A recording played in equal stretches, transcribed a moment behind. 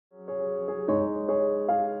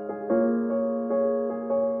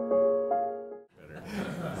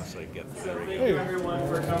Thank you everyone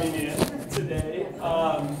for coming in today.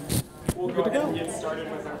 We'll go ahead and get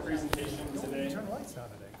started with our presentation today.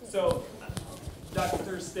 So,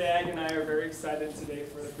 Dr. Stagg and I are very excited today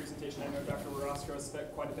for the presentation. I know Dr. Roscoe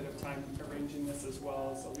spent quite a bit of time arranging this as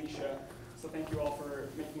well as Alicia. So thank you all for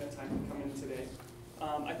making the time to come in today.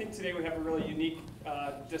 I think today we have a really unique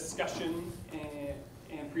discussion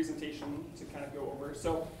and presentation to kind of go over.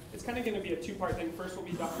 So it's kind of going to be a two-part thing. First will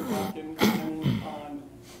be Dr. Bolkin presenting on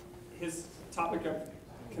his topic of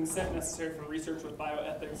consent necessary for research with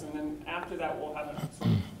bioethics, and then after that we'll have a sort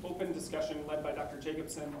of open discussion led by Dr.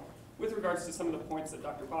 Jacobson with regards to some of the points that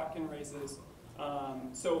Dr. Bolkin raises.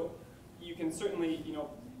 So you can certainly,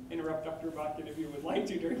 interrupt Dr. Bolkin if you would like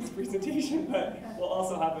to during this presentation, but we'll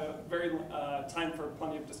also have a very time for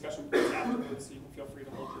plenty of discussion afterwards, so you can feel free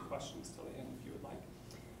to hold your questions till the end if you would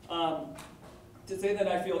like. To say that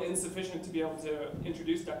I feel insufficient to be able to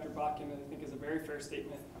introduce Dr. Bolkin, I think is a very fair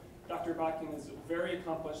statement. Dr. Bolkin is very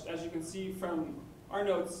accomplished. As you can see from our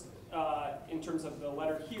notes in terms of the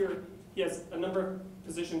letter here, he has a number of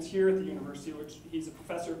positions here at the university, which he's a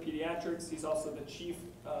professor of pediatrics. He's also the chief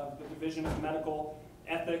of the Division of Medical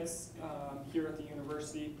Ethics here at the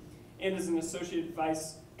university, and is an associate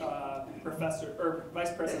vice professor or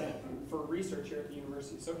vice president for research here at the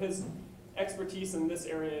university. So his expertise in this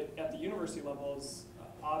area at the university level is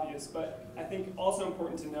obvious, but I think also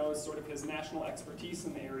important to know is sort of his national expertise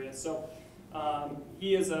in the area. So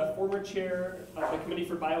he is a former chair of the Committee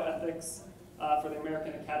for Bioethics for the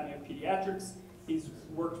American Academy of Pediatrics. He's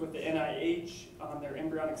worked with the NIH on their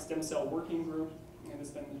embryonic stem cell working group and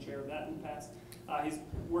has been the chair of that in the past. He's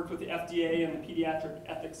worked with the FDA and the Pediatric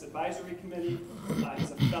Ethics Advisory Committee.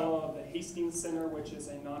 He's a fellow of the Hastings Center, which is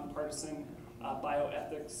a nonpartisan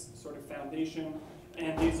bioethics sort of foundation.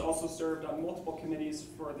 And he's also served on multiple committees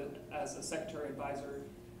as a secretary advisor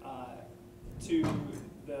to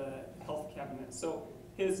the health cabinet. So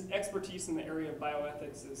his expertise in the area of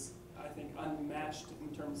bioethics is, I think, unmatched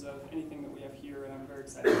in terms of anything that we have here, and I'm very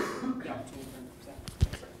excited for the opportunity to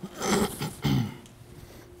present.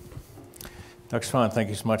 Dr. Swan, thank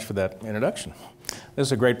you so much for that introduction. This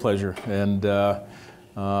is a great pleasure, and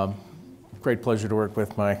great pleasure to work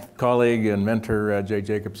with my colleague and mentor, Jay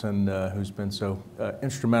Jacobson, who's been so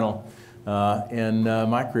instrumental in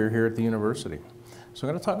my career here at the university. So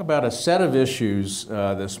I'm going to talk about a set of issues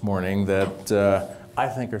this morning that I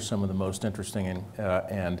think are some of the most interesting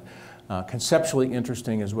and conceptually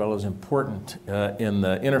interesting as well as important in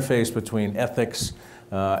the interface between ethics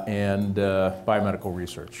and biomedical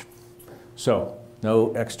research. So,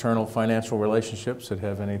 no external financial relationships that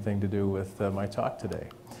have anything to do with my talk today.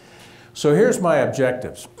 So here's my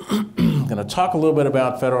objectives. I'm going to talk a little bit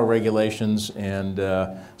about federal regulations and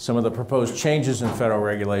some of the proposed changes in federal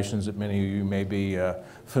regulations that many of you may be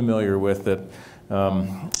familiar with that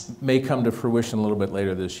may come to fruition a little bit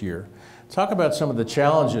later this year. Talk about some of the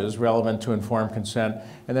challenges relevant to informed consent,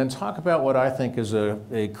 and then talk about what I think is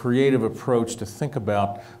a creative approach to think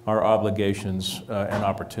about our obligations and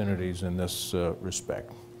opportunities in this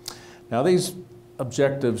respect. Now, these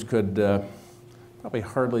objectives could probably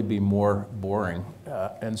hardly be more boring.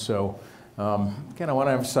 And so, again, I want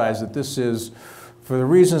to emphasize that this is, for the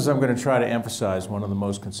reasons I'm going to try to emphasize, one of the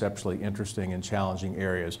most conceptually interesting and challenging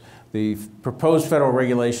areas. The proposed federal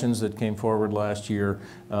regulations that came forward last year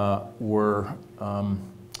were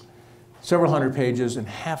several hundred pages, and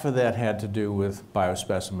half of that had to do with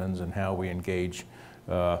biospecimens and how we engage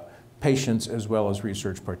patients as well as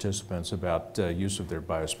research participants about use of their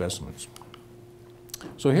biospecimens.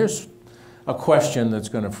 So here's a question that's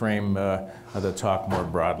going to frame the talk more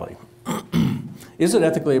broadly. Is it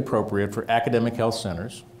ethically appropriate for academic health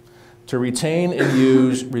centers to retain and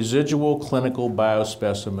use residual clinical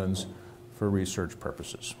biospecimens for research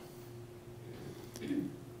purposes?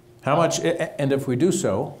 How much, and if we do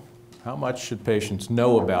so, how much should patients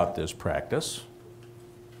know about this practice?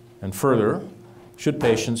 And further, should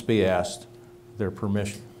patients be asked their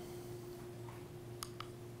permission?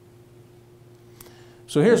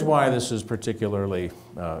 So here's why this is particularly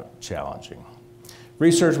challenging.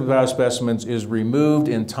 Research with biospecimens is removed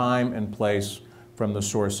in time and place from the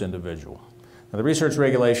source individual. Now, the research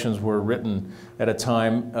regulations were written at a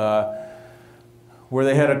time where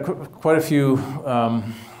they had quite a few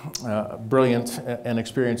brilliant and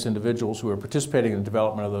experienced individuals who were participating in the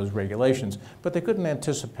development of those regulations, but they couldn't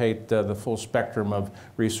anticipate the full spectrum of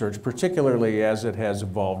research, particularly as it has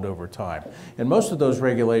evolved over time. And most of those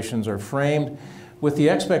regulations are framed with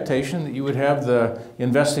the expectation that you would have the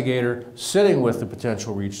investigator sitting with the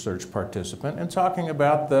potential research participant and talking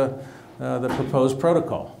about the proposed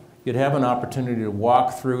protocol. You'd have an opportunity to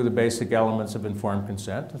walk through the basic elements of informed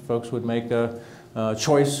consent, and folks would make a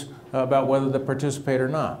choice about whether to participate or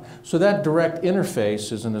not. So that direct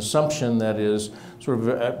interface is an assumption that is sort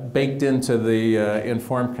of baked into the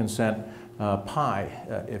informed consent pie,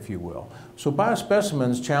 if you will. So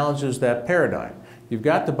biospecimens challenges that paradigm. You've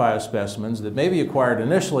got the biospecimens that may be acquired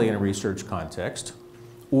initially in a research context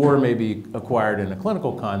or may be acquired in a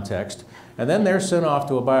clinical context, and then they're sent off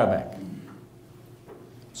to a biobank.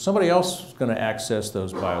 Somebody else is going to access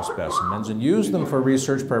those biospecimens and use them for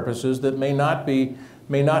research purposes that may not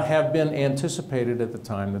have been anticipated at the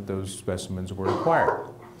time that those specimens were acquired.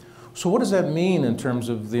 So what does that mean in terms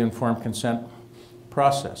of the informed consent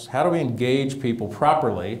process? How do we engage people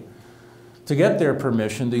properly to get their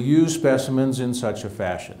permission to use specimens in such a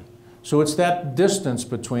fashion? So it's that distance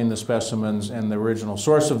between the specimens and the original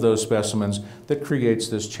source of those specimens that creates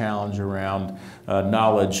this challenge around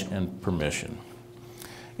knowledge and permission.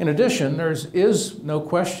 In addition, there is no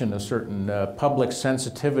question a certain public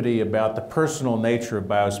sensitivity about the personal nature of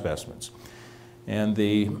biospecimens. And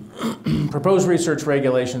the proposed research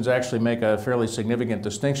regulations actually make a fairly significant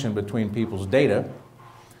distinction between people's data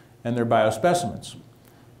and their biospecimens,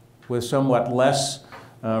 with somewhat less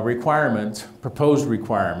proposed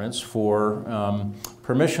requirements for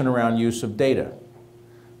permission around use of data.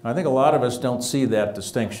 I think a lot of us don't see that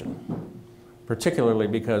distinction, particularly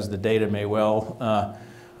because the data may well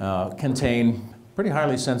contain pretty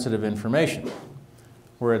highly sensitive information,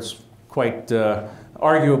 where it's quite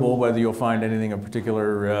arguable whether you'll find anything of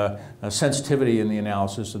particular sensitivity in the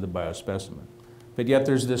analysis of the biospecimen. But yet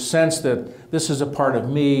there's this sense that this is a part of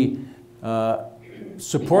me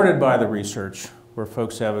supported by the research, where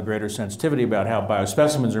folks have a greater sensitivity about how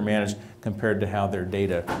biospecimens are managed compared to how their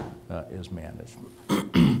data is managed.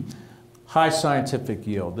 High scientific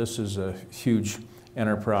yield. This is a huge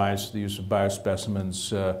enterprise. The use of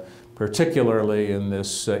biospecimens, particularly in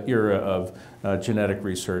this era of genetic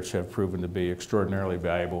research, have proven to be extraordinarily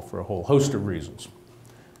valuable for a whole host of reasons.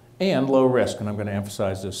 And low risk, and I'm going to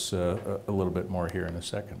emphasize this a little bit more here in a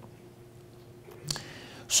second.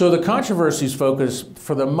 So the controversies focus,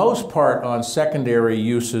 for the most part, on secondary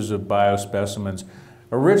uses of biospecimens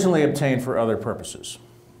originally obtained for other purposes.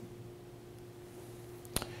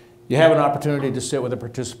 You have an opportunity to sit with a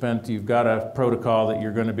participant, you've got a protocol that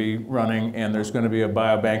you're going to be running, and there's going to be a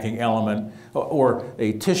biobanking element or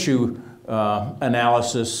a tissue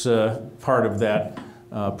analysis part of that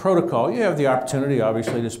protocol. You have the opportunity,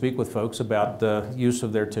 obviously, to speak with folks about the use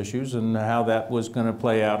of their tissues and how that was going to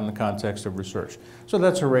play out in the context of research. So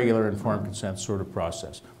that's a regular informed consent sort of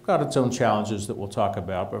process. Got its own challenges that we'll talk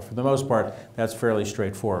about, but for the most part, that's fairly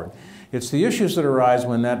straightforward. It's the issues that arise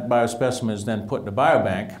when that biospecimen is then put in a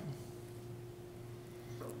biobank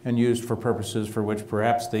and used for purposes for which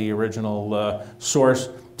perhaps the original source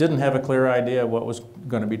didn't have a clear idea of what was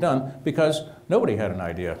going to be done, because nobody had an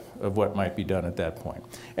idea of what might be done at that point.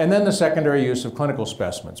 And then the secondary use of clinical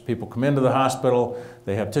specimens. People come into the hospital,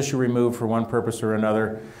 they have tissue removed for one purpose or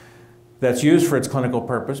another that's used for its clinical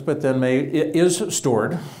purpose, but then it is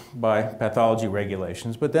stored by pathology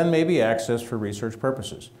regulations, but then may be accessed for research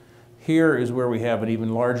purposes. Here is where we have an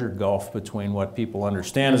even larger gulf between what people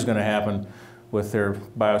understand is going to happen with their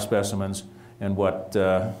biospecimens and what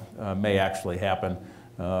may actually happen,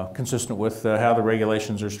 consistent with how the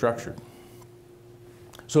regulations are structured.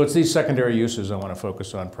 So it's these secondary uses I want to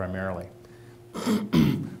focus on primarily.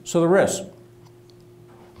 So the risk.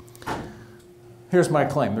 Here's my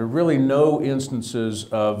claim. There are really no instances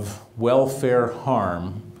of welfare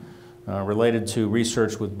harm related to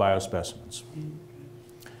research with biospecimens.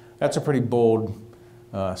 That's a pretty bold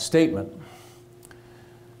statement.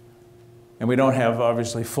 And we don't have,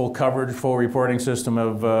 obviously, full coverage, full reporting system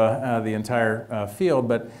of the entire field,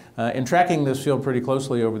 but in tracking this field pretty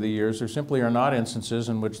closely over the years, there simply are not instances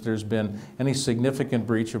in which there's been any significant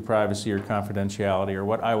breach of privacy or confidentiality, or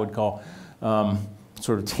what I would call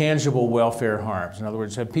sort of tangible welfare harms. In other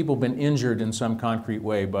words, have people been injured in some concrete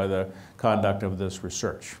way by the conduct of this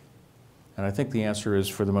research? And I think the answer is,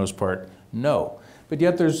 for the most part, no. But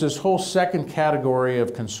yet there's this whole second category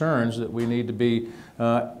of concerns that we need to be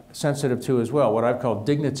sensitive to as well, what I've called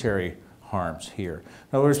dignitary harms here.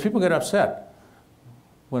 In other words, people get upset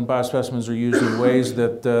when biospecimens are used in ways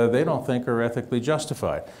that they don't think are ethically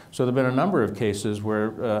justified. So there have been a number of cases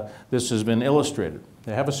where this has been illustrated.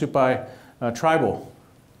 The Havasupai tribal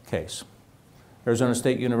case. Arizona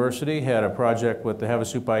State University had a project with the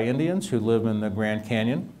Havasupai Indians who live in the Grand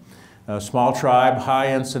Canyon. A small tribe,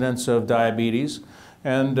 high incidence of diabetes,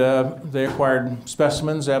 and they acquired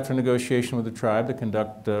specimens after negotiation with the tribe to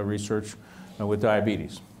conduct research with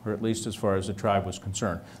diabetes. or at least as far as the tribe was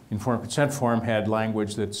concerned. The informed consent form had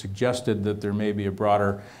language that suggested that there may be a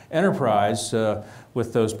broader enterprise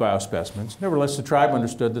with those biospecimens. Nevertheless, the tribe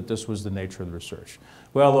understood that this was the nature of the research.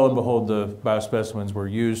 Well, lo and behold, the biospecimens were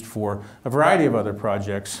used for a variety of other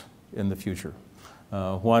projects in the future.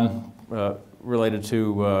 One related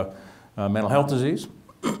to mental health disease,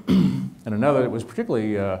 and another that was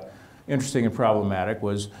particularly interesting and problematic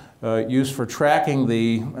was used for tracking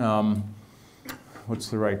the, what's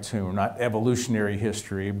the right term, not evolutionary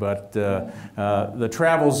history, but the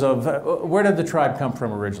travels of, where did the tribe come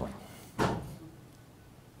from originally?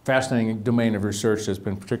 Fascinating domain of research that's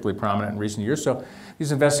been particularly prominent in recent years. So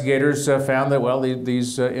these investigators found that, well,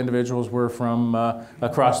 these individuals were from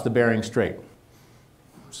across the Bering Strait,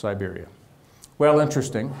 Siberia. Well,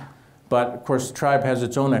 interesting. But of course, the tribe has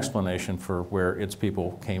its own explanation for where its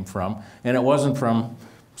people came from, and it wasn't from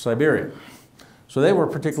Siberia. So they were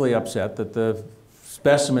particularly upset that the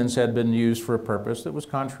specimens had been used for a purpose that was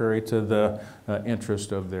contrary to the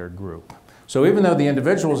interest of their group. So even though the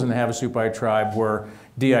individuals in the Havasupai tribe were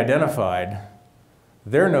de-identified,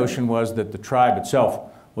 their notion was that the tribe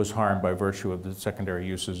itself was harmed by virtue of the secondary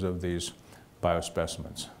uses of these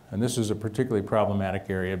biospecimens. And this is a particularly problematic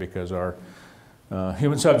area because our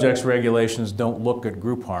human subjects regulations don't look at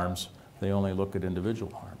group harms, they only look at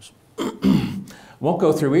individual harms. Won't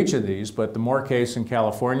go through each of these, but the Moore case in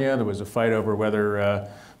California, there was a fight over whether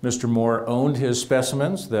Mr. Moore owned his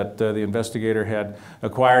specimens that the investigator had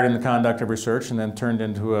acquired in the conduct of research and then turned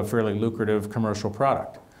into a fairly lucrative commercial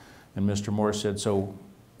product. And Mr. Moore said, so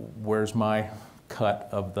where's my cut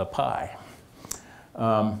of the pie?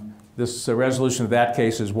 This resolution of that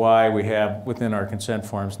case is why we have within our consent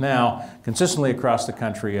forms now, consistently across the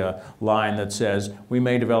country, a line that says we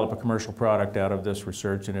may develop a commercial product out of this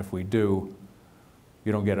research, and if we do,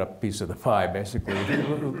 you don't get a piece of the pie, basically. A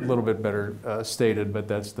little bit better stated, but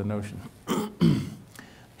that's the notion.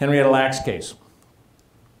 Henrietta Lacks case.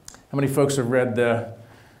 How many folks have read the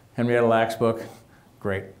Henrietta Lacks book?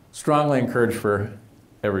 Great. Strongly encouraged for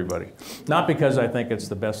everybody. Not because I think it's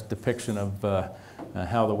the best depiction of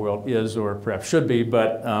how the world is or perhaps should be,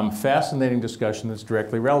 but fascinating discussion that's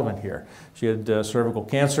directly relevant here. She had cervical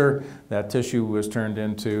cancer. That tissue was turned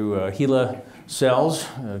into HeLa cells,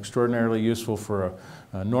 extraordinarily useful for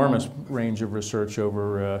an enormous range of research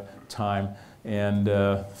over time. And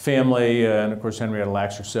family, and of course Henrietta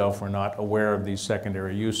Lacks herself, were not aware of these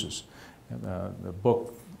secondary uses. The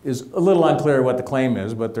book is a little unclear what the claim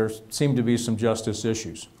is, but there seem to be some justice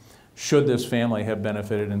issues. Should this family have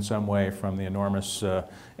benefited in some way from the enormous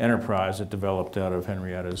enterprise that developed out of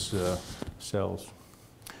Henrietta's cells?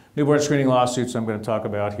 Newborn screening lawsuits I'm going to talk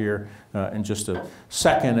about here in just a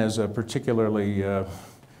second as a particularly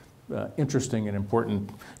interesting and important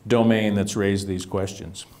domain that's raised these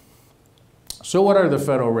questions. So what are the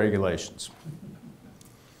federal regulations?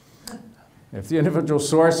 If the individual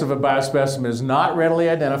source of a biospecimen is not readily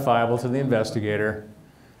identifiable to the investigator,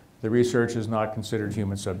 the research is not considered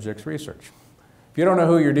human subjects research. If you don't know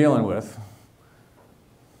who you're dealing with,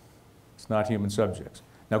 it's not human subjects.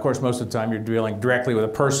 Now, of course, most of the time you're dealing directly with a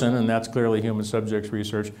person, and that's clearly human subjects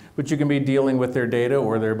research, but you can be dealing with their data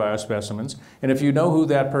or their biospecimens. And if you know who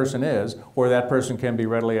that person is, or that person can be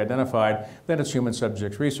readily identified, then it's human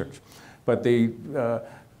subjects research. But the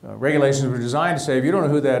regulations were designed to say if you don't know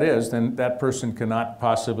who that is, then that person cannot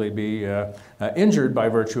possibly be injured by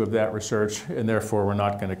virtue of that research, and therefore we're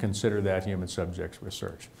not going to consider that human subjects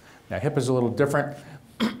research. Now, HIPAA is a little different.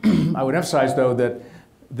 I would emphasize, though, that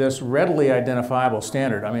this readily identifiable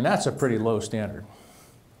standard, I mean, that's a pretty low standard.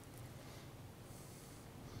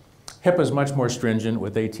 HIPAA is much more stringent,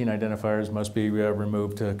 with 18 identifiers must be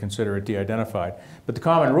removed to consider it de-identified. But the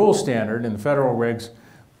common rule standard in the federal regs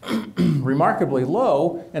remarkably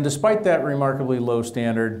low, and despite that remarkably low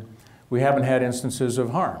standard, we haven't had instances of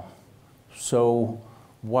harm. So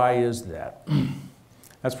why is that?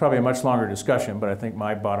 That's probably a much longer discussion, but I think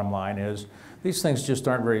my bottom line is these things just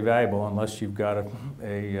aren't very valuable unless you've got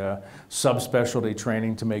a subspecialty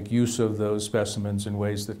training to make use of those specimens in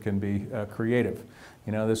ways that can be creative.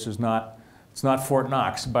 You know, this is not, it's not Fort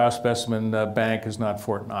Knox. Biospecimen bank is not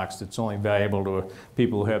Fort Knox. It's only valuable to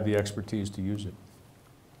people who have the expertise to use it.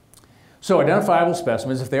 So identifiable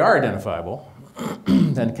specimens, if they are identifiable,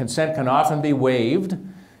 then consent can often be waived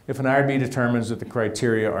if an IRB determines that the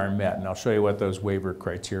criteria are met. And I'll show you what those waiver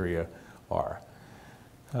criteria are.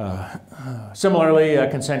 Similarly,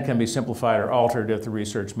 consent can be simplified or altered if the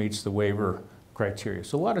research meets the waiver criteria.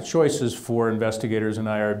 So a lot of choices for investigators and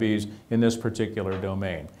IRBs in this particular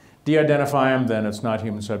domain. De-identify them, then it's not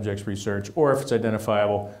human subjects research, or if it's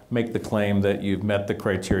identifiable, make the claim that you've met the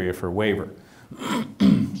criteria for waiver.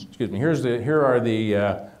 Excuse me, here are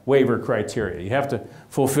the waiver criteria. You have to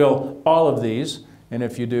fulfill all of these, and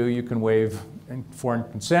if you do, you can waive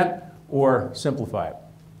informed consent or simplify it.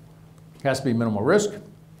 It has to be minimal risk,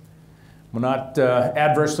 will not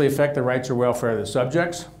adversely affect the rights or welfare of the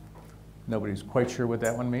subjects. Nobody's quite sure what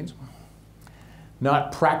that one means.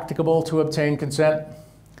 Not practicable to obtain consent,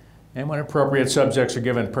 and when appropriate, subjects are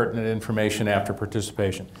given pertinent information after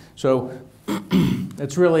participation. So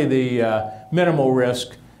it's really the minimal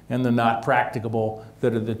risk and the not practicable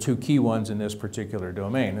that are the two key ones in this particular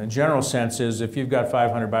domain. The general sense is if you've got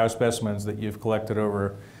 500 biospecimens that you've collected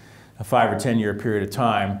over a 5 or 10 year period of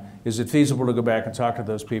time, is it feasible to go back and talk to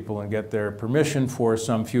those people and get their permission for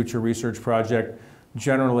some future research project?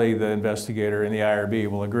 Generally, the investigator and the IRB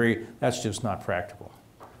will agree that's just not practical.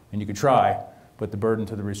 And you could try, but the burden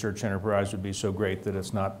to the research enterprise would be so great that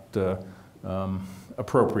it's not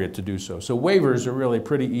appropriate to do so. So waivers are really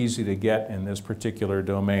pretty easy to get in this particular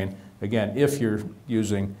domain, again, if you're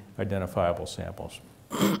using identifiable samples.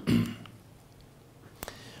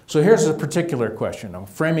 So here's a particular question. I'm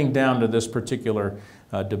framing down to this particular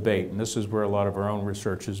debate, and this is where a lot of our own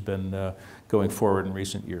research has been going forward in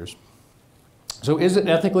recent years. So is it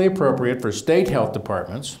ethically appropriate for state health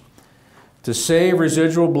departments to save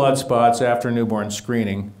residual blood spots after newborn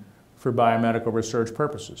screening for biomedical research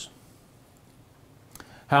purposes?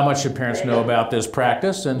 How much should parents know about this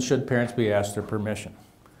practice, and should parents be asked their permission?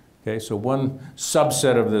 Okay, so one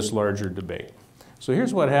subset of this larger debate. So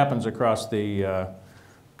here's what happens across the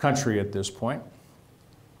country at this point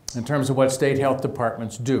in terms of what state health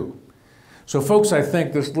departments do. So folks, I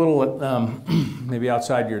think this little, maybe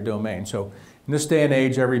outside your domain. So in this day and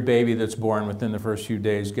age, every baby that's born within the first few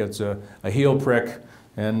days gets a heel prick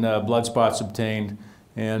and blood spots obtained,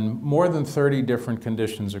 and more than 30 different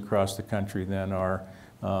conditions across the country then are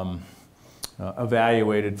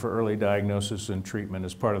evaluated for early diagnosis and treatment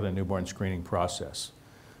as part of the newborn screening process.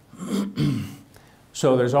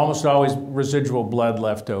 So there's almost always residual blood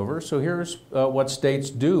left over. So here's what states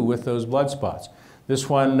do with those blood spots. This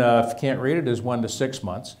one, if you can't read it, is 1 to 6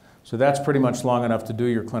 months. So that's pretty much long enough to do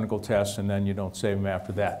your clinical tests, and then you don't save them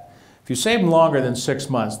after that. If you save them longer than 6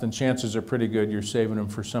 months, then chances are pretty good you're saving them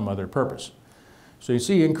for some other purpose. So you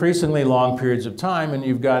see increasingly long periods of time, and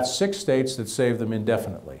you've got 6 states that save them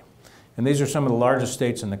indefinitely. And these are some of the largest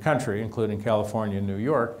states in the country, including California and New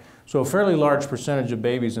York. So a fairly large percentage of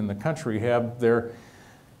babies in the country have their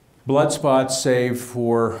blood spots saved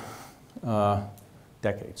for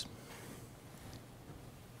decades.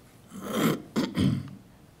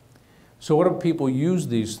 So what do people use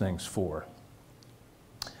these things for?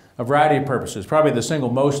 A variety of purposes. Probably the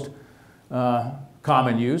single most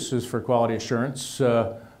common use is for quality assurance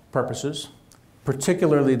purposes.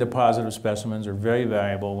 Particularly the positive specimens are very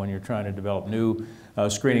valuable when you're trying to develop new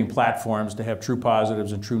screening platforms to have true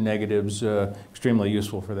positives and true negatives, extremely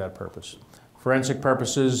useful for that purpose. Forensic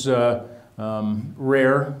purposes,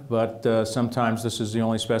 rare, but sometimes this is the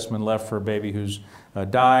only specimen left for a baby who's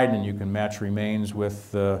died, and you can match remains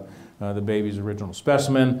with the baby's original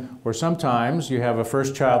specimen. Or sometimes you have a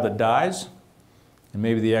first child that dies, and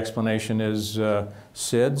maybe the explanation is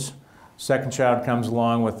SIDS. Second child comes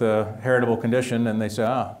along with a heritable condition, and they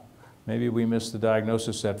say, maybe we missed the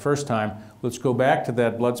diagnosis that first time. Let's go back to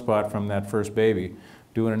that blood spot from that first baby,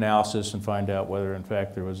 do an analysis, and find out whether, in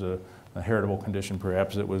fact, there was a heritable condition,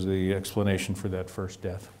 perhaps that was the explanation for that first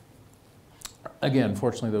death. Again,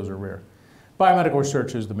 fortunately, those are rare. Biomedical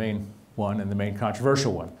research is the main one and the main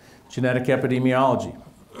controversial one. Genetic epidemiology.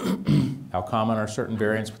 How common are certain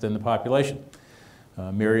variants within the population?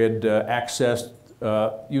 Myriad accessed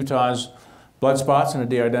Utah's blood spots in a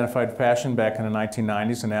de-identified fashion back in the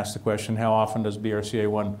 1990s and asked the question, how often does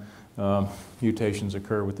BRCA1 mutations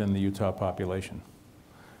occur within the Utah population?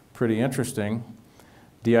 Pretty interesting.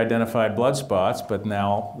 De-identified blood spots, but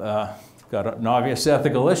now got an obvious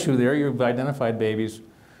ethical issue there. You've identified babies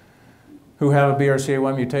who have a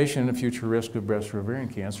BRCA1 mutation and a future risk of breast or ovarian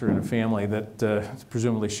cancer in a family that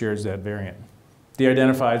presumably shares that variant.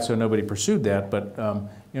 De-identified, so nobody pursued that, but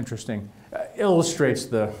interesting. Illustrates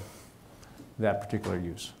that particular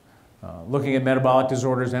use. Looking at metabolic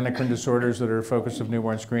disorders, endocrine disorders that are a focus of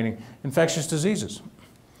newborn screening, infectious diseases.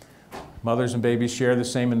 Mothers and babies share the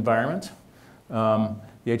same environment.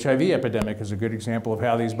 The HIV epidemic is a good example of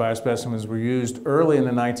how these biospecimens were used early in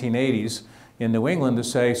the 1980s in New England to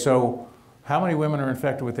say, so how many women are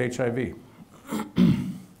infected with HIV?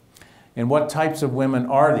 And what types of women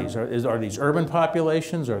are these? Are these urban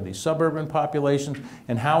populations? Are these suburban populations?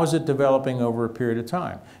 And how is it developing over a period of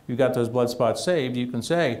time? You've got those blood spots saved, you can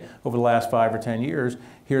say over the last 5 or 10 years,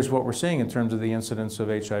 here's what we're seeing in terms of the incidence of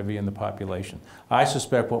HIV in the population. I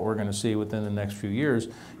suspect what we're going to see within the next few years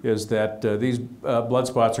is that these blood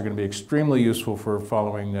spots are going to be extremely useful for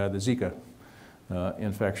following the Zika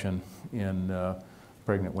infection in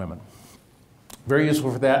pregnant women. Very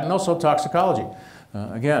useful for that, and also toxicology.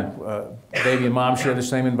 Again, baby and mom share the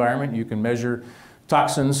same environment. You can measure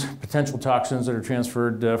toxins, potential toxins that are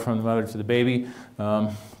transferred from the mother to the baby.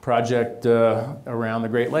 Project around the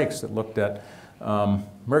Great Lakes that looked at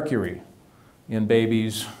mercury in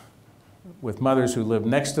babies with mothers who lived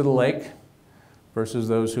next to the lake versus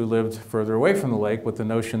those who lived further away from the lake, with the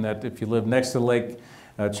notion that if you live next to the lake,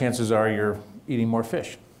 chances are you're eating more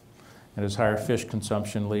fish. And does higher fish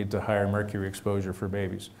consumption lead to higher mercury exposure for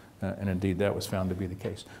babies? And indeed, that was found to be the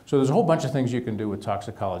case. So there's a whole bunch of things you can do with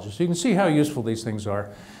toxicology. So you can see how useful these things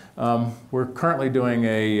are. We're currently doing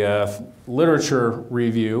a literature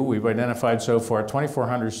review. We've identified so far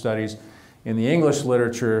 2,400 studies in the English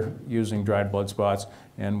literature using dried blood spots.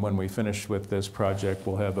 And when we finish with this project,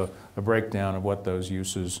 we'll have a breakdown of what those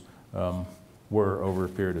uses were over a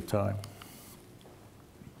period of time.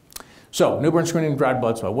 So, newborn screening, dried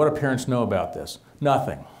blood spot. What do parents know about this?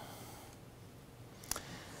 Nothing.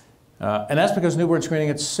 And that's because newborn screening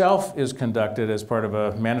itself is conducted as part of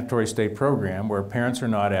a mandatory state program where parents are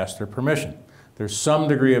not asked their permission. There's some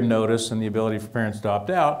degree of notice and the ability for parents to opt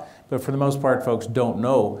out, but for the most part, folks don't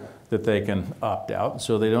know that they can opt out,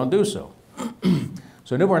 so they don't do so.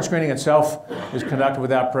 So newborn screening itself is conducted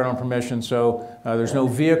without parental permission, so there's no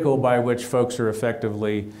vehicle by which folks are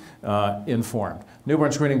effectively informed.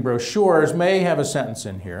 Newborn screening brochures may have a sentence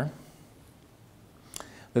in here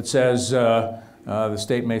that says the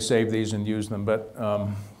state may save these and use them, but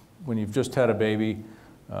when you've just had a baby,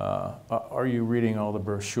 are you reading all the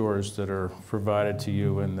brochures that are provided to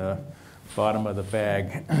you in the bottom of the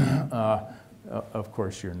bag? Of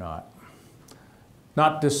course you're not.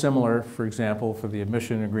 Not dissimilar, for example, for the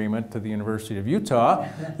admission agreement to the University of Utah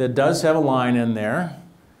that does have a line in there,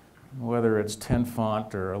 whether it's 10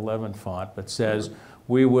 font or 11 font, but says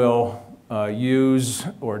we will use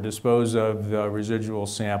or dispose of residual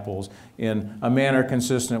samples in a manner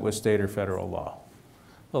consistent with state or federal law.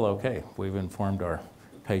 Well, okay, we've informed our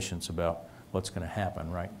patients about what's going to happen,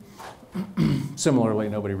 right? Similarly,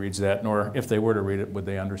 nobody reads that, nor if they were to read it, would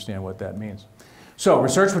they understand what that means. So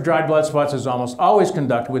research with dried blood spots is almost always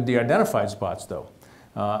conducted with de-identified spots, though.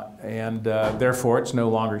 Therefore, it's no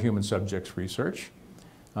longer human subjects research.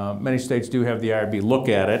 Many states do have the IRB look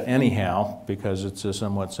at it anyhow because it's a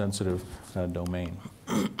somewhat sensitive domain.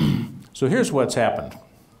 So here's what's happened.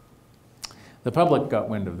 The public got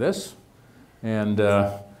wind of this and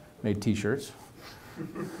made t-shirts.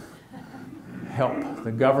 Help,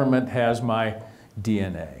 the government has my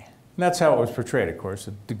DNA. And that's how it was portrayed, of course.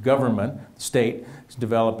 The government, the state, is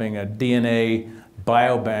developing a DNA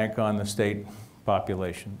biobank on the state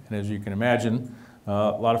population. And as you can imagine,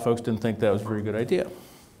 a lot of folks didn't think that was a very good idea.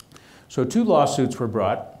 So 2 lawsuits were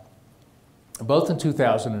brought, both in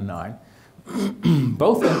 2009,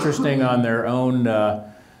 both interesting on their own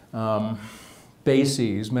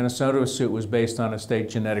bases. Minnesota's suit was based on a state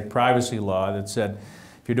genetic privacy law that said,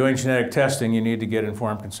 if you're doing genetic testing, you need to get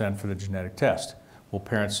informed consent for the genetic test. Well,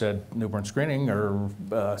 parents said newborn screening or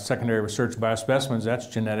secondary research biospecimens, that's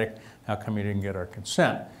genetic. How come you didn't get our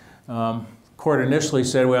consent? Court initially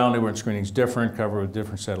said, well, newborn screening is different, covered with a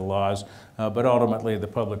different set of laws. But ultimately, the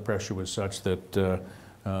public pressure was such that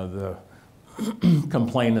the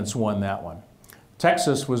complainants won that one.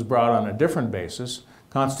 Texas was brought on a different basis,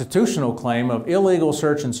 constitutional claim of illegal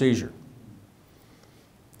search and seizure.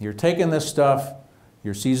 You're taking this stuff,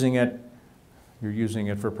 you're seizing it, you're using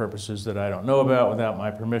it for purposes that I don't know about without my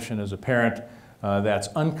permission as a parent. That's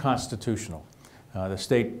unconstitutional. The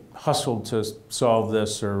state hustled to solve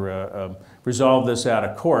this or resolve this out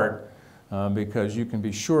of court because you can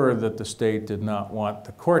be sure that the state did not want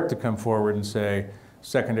the court to come forward and say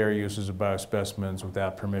secondary uses of biospecimens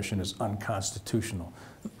without permission is unconstitutional.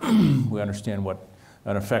 We understand what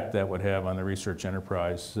an effect that would have on the research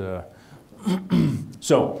enterprise.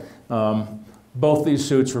 Both these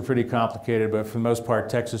suits were pretty complicated, but for the most part,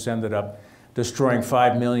 Texas ended up destroying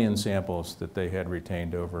 5 million samples that they had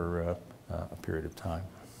retained over a period of time.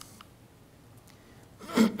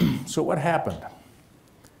 So what happened?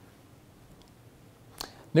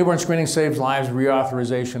 Newborn Screening Saves Lives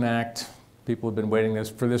Reauthorization Act. People have been waiting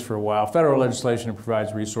for this for a while. Federal legislation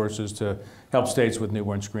provides resources to help states with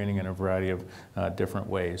newborn screening in a variety of different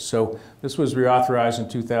ways. So this was reauthorized in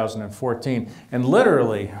 2014, and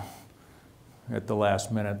literally at the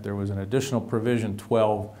last minute, there was an additional provision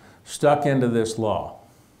 12 stuck into this law.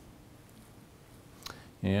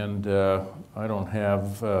 And I don't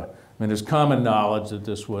have, I mean, it's common knowledge that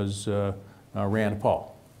this was Rand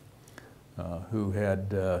Paul, who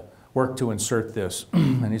had worked to insert this.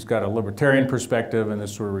 And he's got a libertarian perspective, and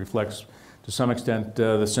this sort of reflects, to some extent,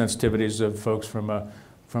 the sensitivities of folks from a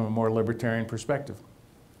more libertarian perspective.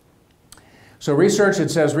 So research,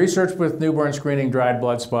 it says, research with newborn screening dried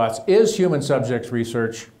blood spots is human subjects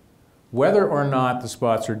research, whether or not the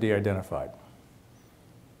spots are de-identified.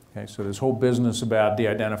 Okay, so this whole business about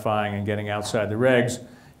de-identifying and getting outside the regs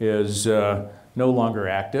is no longer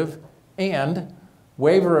active, and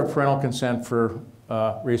waiver of parental consent for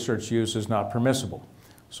research use is not permissible.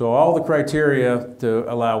 So all the criteria to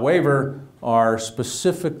allow waiver are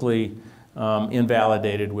specifically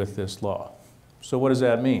invalidated with this law. So what does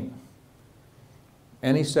that mean?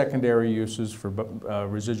 Any secondary uses for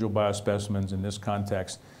residual biospecimens in this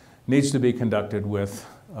context needs to be conducted with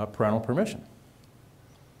parental permission.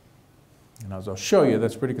 And as I'll show you,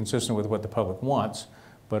 that's pretty consistent with what the public wants,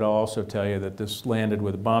 but I'll also tell you that this landed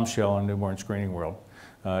with a bombshell in the newborn screening world.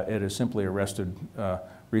 It has simply arrested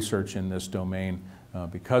research in this domain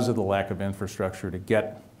because of the lack of infrastructure to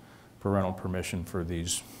get parental permission for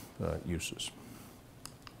these uses.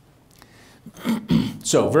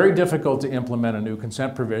 So very difficult to implement a new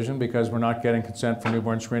consent provision because we're not getting consent for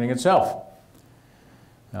newborn screening itself.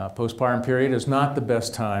 Postpartum period is not the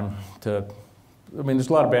best time to, I mean, there's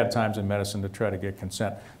a lot of bad times in medicine to try to get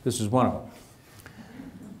consent. This is one of them.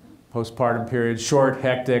 Postpartum period, short,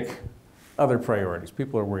 hectic, other priorities.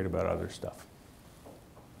 People are worried about other stuff,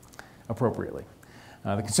 appropriately.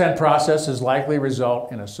 The consent process is likely to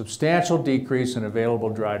result in a substantial decrease in available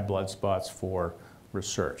dried blood spots for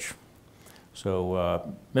research.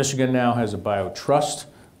 So Michigan now has a biotrust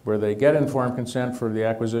where they get informed consent for the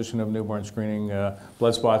acquisition of newborn screening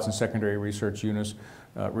blood spots and secondary research units.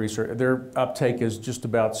 Their uptake is just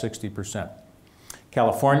about 60%.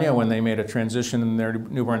 California, when they made a transition in their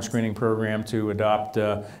newborn screening program to adopt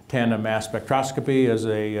tandem mass spectroscopy as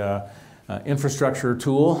a infrastructure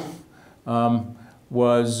tool,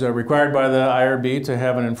 was required by the IRB to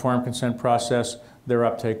have an informed consent process. Their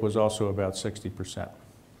uptake was also about 60%.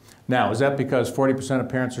 Now, is that because 40% of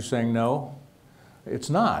parents are saying no? It's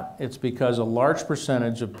not. It's because a large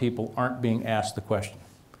percentage of people aren't being asked the question.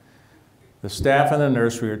 The staff in the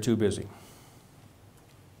nursery are too busy.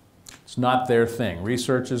 It's not their thing.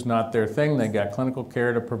 Research is not their thing. They got clinical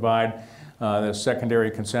care to provide. The secondary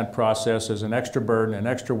consent process is an extra burden, an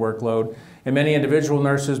extra workload. And many individual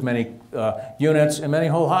nurses, many units, and many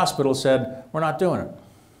whole hospitals said, we're not doing it.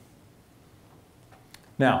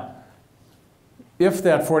 Now, if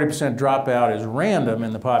that 40% dropout is random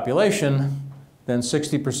in the population, then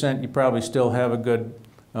 60% you probably still have a good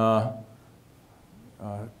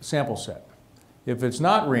sample set. If it's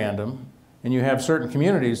not random, and you have certain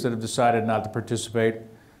communities that have decided not to participate,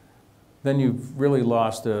 then you've really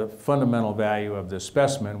lost the fundamental value of this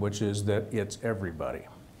specimen, which is that it's everybody,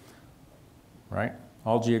 right?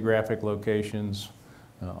 All geographic locations,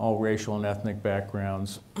 all racial and ethnic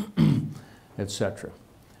backgrounds, etc.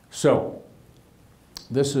 So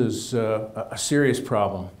this is a serious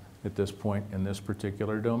problem at this point in this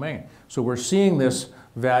particular domain. So we're seeing this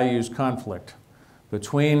values conflict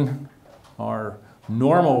between our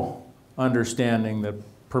normal understanding that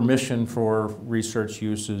permission for research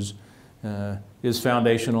uses is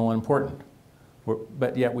foundational and important.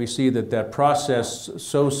 But yet we see that that process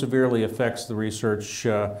so severely affects the research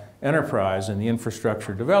enterprise and the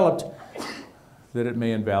infrastructure developed that it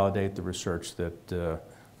may invalidate the research that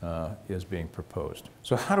is being proposed.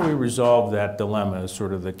 So how do we resolve that dilemma is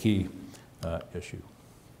sort of the key issue.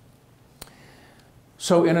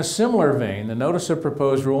 So in a similar vein, the Notice of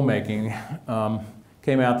Proposed Rulemaking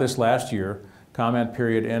came out this last year. Comment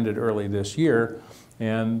period ended early this year,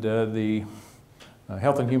 and the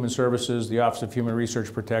Health and Human Services, the Office of Human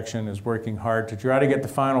Research Protection, is working hard to try to get the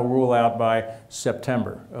final rule out by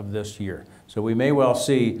September of this year. So we may well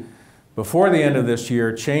see, before the end of this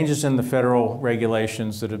year, changes in the federal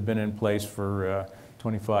regulations that have been in place for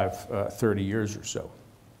 25, 30 years or so.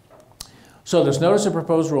 So this Notice of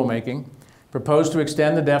Proposed Rulemaking proposed to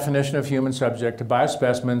extend the definition of human subject to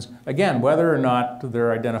biospecimens, again, whether or not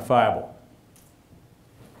they're identifiable.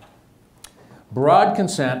 Broad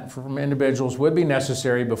consent from individuals would be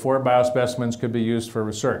necessary before biospecimens could be used for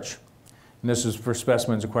research. And this is for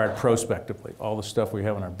specimens acquired prospectively. All the stuff we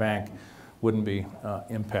have in our bank wouldn't be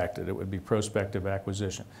impacted. It would be prospective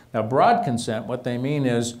acquisition. Now, broad consent, what they mean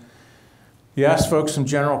is You ask folks some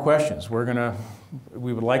general questions.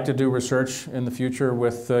 We would like to do research in the future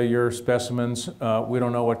with your specimens. We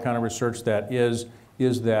don't know what kind of research that is.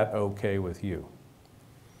 Is that okay with you?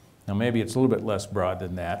 Now maybe it's a little bit less broad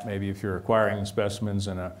than that. Maybe if you're acquiring specimens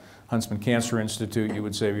in a Huntsman Cancer Institute, you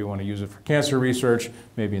would say we want to use it for cancer research.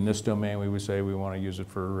 Maybe in this domain we would say we want to use it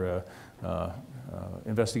for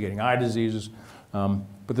investigating eye diseases.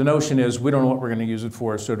 But the notion is we don't know what we're going to use it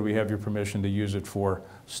for, so do we have your permission to use it for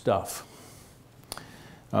stuff?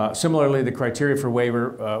 Similarly, the criteria for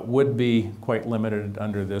waiver would be quite limited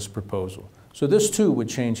under this proposal. So this too would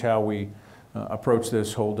change how we approach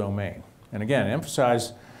this whole domain. And again,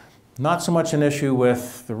 emphasize not so much an issue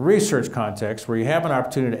with the research context where you have an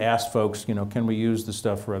opportunity to ask folks, you know, can we use the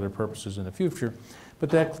stuff for other purposes in the future, but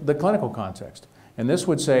the clinical context. And this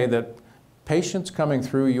would say that patients coming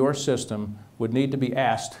through your system would need to be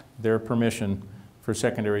asked their permission for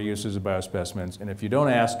secondary uses of biospecimens. And if you don't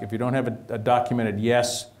ask, if you don't have a documented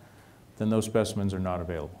yes, then those specimens are not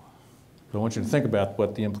available. So I want you to think about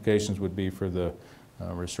what the implications would be for the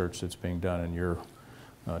research that's being done in your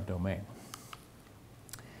domain.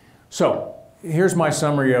 So here's my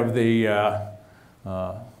summary of the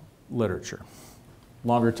literature.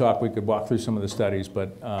 Longer talk, we could walk through some of the studies,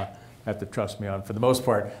 but have to trust me on, for the most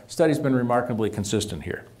part, study's been remarkably consistent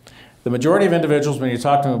here. The majority of individuals, when you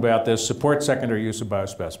talk to them about this, support secondary use of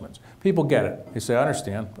biospecimens. People get it. They say, I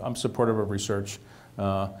understand. I'm supportive of research.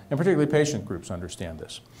 And particularly patient groups understand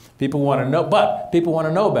this. People want to know, but people want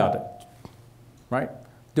to know about it, right?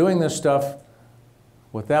 Doing this stuff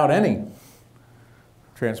without any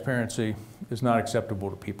transparency is not acceptable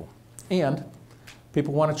to people. And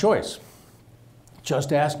people want a choice.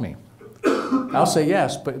 Just ask me. I'll say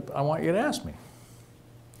yes, but I want you to ask me.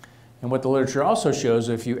 And what the literature also shows,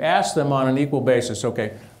 if you ask them on an equal basis,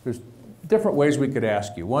 okay, there's different ways we could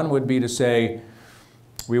ask you. One would be to say,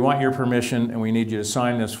 we want your permission and we need you to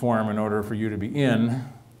sign this form in order for you to be in.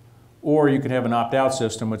 Or you could have an opt-out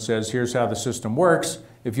system which says, here's how the system works.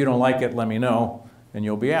 If you don't like it, let me know, and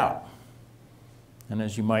you'll be out. And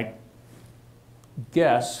as you might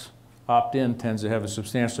guess, opt-in tends to have a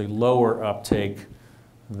substantially lower uptake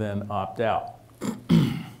than opt-out.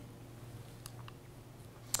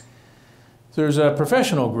 There's a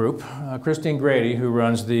professional group, Christine Grady, who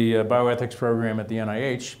runs the bioethics program at the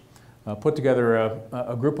NIH, put together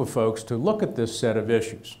a group of folks to look at this set of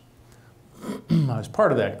issues. I was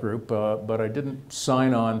part of that group, but I didn't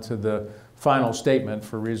sign on to the final statement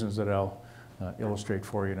for reasons that I'll illustrate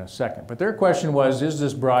for you in a second. But their question was, is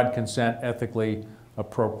this broad consent ethically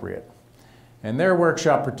appropriate? And their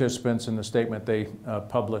workshop participants, in the statement they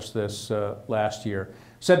published this last year,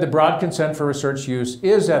 said that broad consent for research use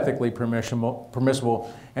is ethically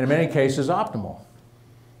permissible and in many cases optimal.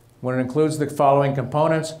 When it includes the following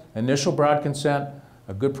components: initial broad consent,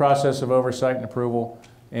 a good process of oversight and approval,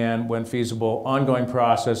 and when feasible, ongoing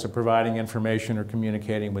process of providing information or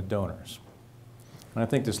communicating with donors. And I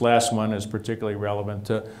think this last one is particularly relevant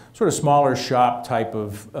to sort of smaller shop type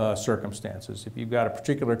of circumstances. If you've got a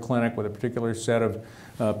particular clinic with a particular set of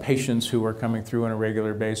patients who are coming through on a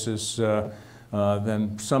regular basis,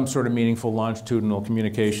 then some sort of meaningful longitudinal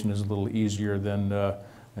communication is a little easier than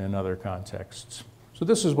in other contexts. So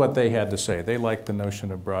this is what they had to say. They liked the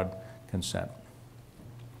notion of broad consent.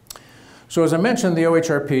 So as I mentioned, the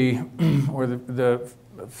OHRP, or the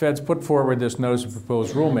feds, put forward this notice of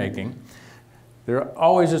proposed rulemaking. There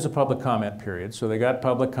always is a public comment period, so they got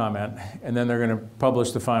public comment, and then they're going to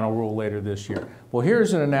publish the final rule later this year. Well,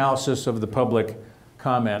 here's an analysis of the public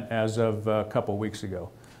comment as of a couple weeks ago.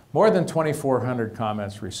 More than 2,400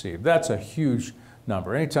 comments received. That's a huge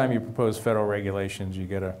number. Anytime you propose federal regulations, you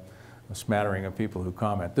get a smattering of people who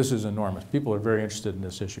comment. This is enormous. People are very interested in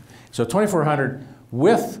this issue. So 2,400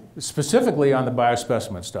 with, specifically on the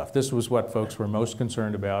biospecimen stuff. This was what folks were most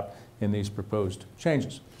concerned about in these proposed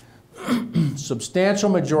changes. Substantial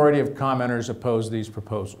majority of commenters opposed these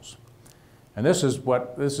proposals. And this is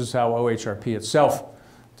how OHRP itself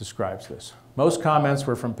describes this. Most comments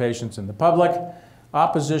were from patients in the public,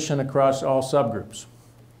 opposition across all subgroups.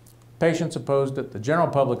 Patients opposed it, the general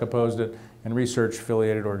public opposed it, and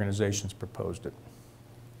research-affiliated organizations opposed it.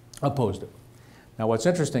 Now what's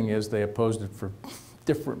interesting is they opposed it for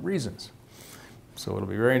different reasons. So it'll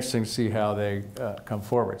be very interesting to see how they come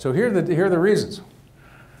forward. So here are the reasons.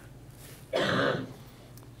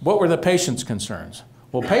 What were the patients' concerns?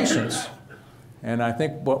 Well, patients, and I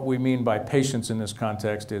think what we mean by patients in this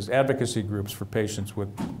context is advocacy groups for patients with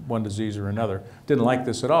one disease or another, didn't like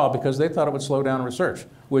this at all because they thought it would slow down research,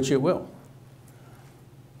 which it will.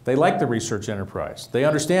 They like the research enterprise. They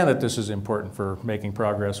understand that this is important for making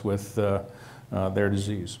progress with their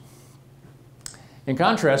disease. In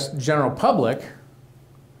contrast, the general public,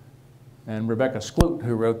 and Rebecca Skloot,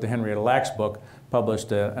 who wrote the Henrietta Lacks book,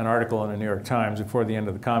 published an article in the New York Times before the end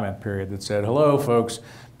of the comment period that said, hello, folks,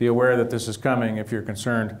 be aware that this is coming. If you're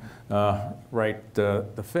concerned, write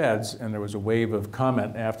the feds. And there was a wave of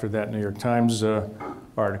comment after that New York Times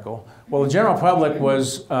article. Well, the general public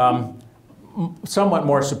was somewhat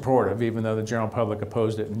more supportive, even though the general public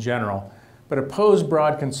opposed it in general, but opposed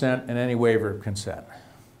broad consent and any waiver of consent.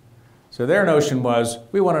 So their notion was,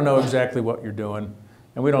 we want to know exactly what you're doing,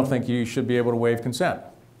 and we don't think you should be able to waive consent.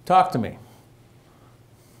 Talk to me.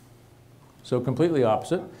 So completely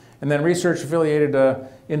opposite. And then research-affiliated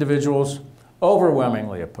individuals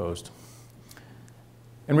overwhelmingly opposed,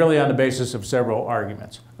 and really on the basis of several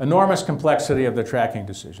arguments. Enormous complexity of the tracking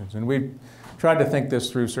decisions, and we've tried to think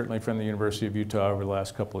this through, certainly from the University of Utah over the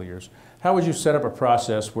last couple of years. How would you set up a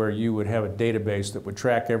process where you would have a database that would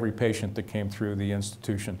track every patient that came through the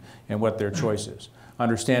institution and what their choice is?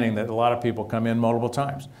 Understanding that a lot of people come in multiple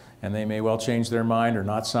times, and they may well change their mind or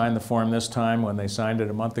not sign the form this time when they signed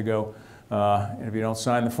it a month ago. And if you don't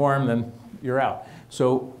sign the form, then you're out.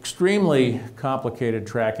 So extremely complicated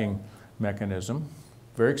tracking mechanism,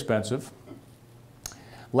 very expensive.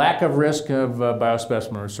 Lack of risk of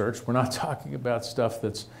biospecimen research. We're not talking about stuff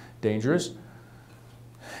that's dangerous.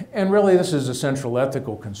 And really, this is a central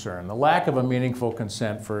ethical concern, the lack of a meaningful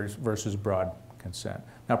consent versus broad consent.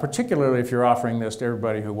 Now, particularly if you're offering this to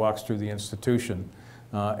everybody who walks through the institution,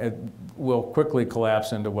 it will quickly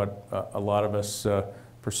collapse into what a lot of us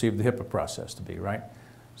perceive the HIPAA process to be, right?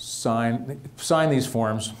 Sign these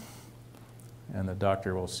forms, and the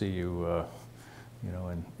doctor will see you,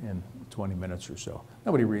 in 20 minutes or so.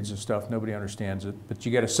 Nobody reads this stuff, nobody understands it, but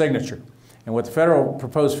you get a signature. And what the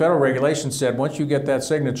proposed federal regulation said, once you get that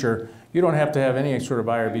signature, you don't have to have any sort of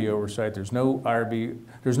IRB oversight. There's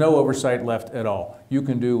no oversight left at all. You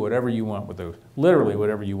can do whatever you want with those, literally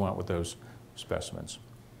whatever you want with those specimens.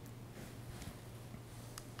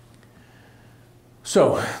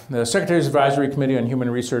 So, the Secretary's Advisory Committee on Human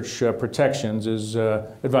Research Protections is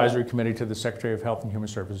advisory committee to the Secretary of Health and Human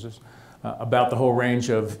Services about the whole range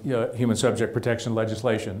of human subject protection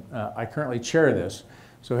legislation. I currently chair this,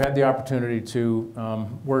 so I had the opportunity to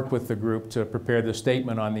work with the group to prepare the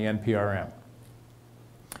statement on the NPRM.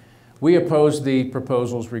 We oppose the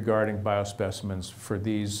proposals regarding biospecimens for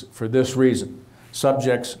this reason.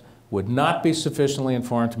 Subjects would not be sufficiently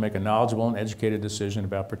informed to make a knowledgeable and educated decision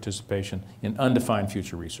about participation in undefined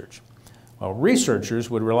future research, while researchers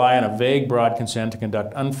would rely on a vague, broad consent to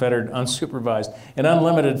conduct unfettered, unsupervised, and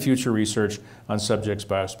unlimited future research on subjects,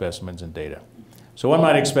 biospecimens, and data. So one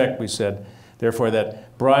might expect, we said, therefore,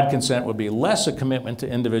 that broad consent would be less a commitment to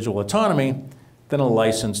individual autonomy than a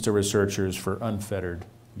license to researchers for unfettered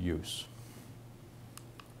use.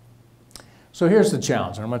 So here's the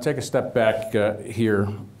challenge, and I'm going to take a step back here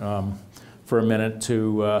for a minute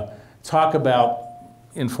to talk about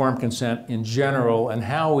informed consent in general and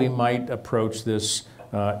how we might approach this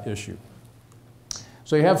issue.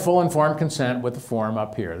 So you have full informed consent with the form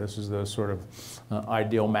up here. This is the sort of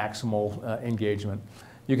ideal maximal engagement.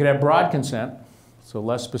 You could have broad consent, so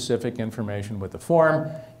less specific information with the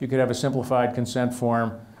form. You could have a simplified consent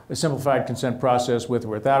form, a simplified consent process with or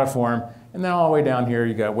without a form, and then all the way down here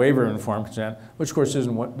you got waiver of informed consent, which of course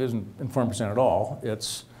isn't informed consent at all.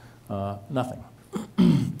 It's nothing.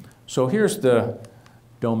 So here's the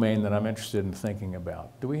domain that I'm interested in thinking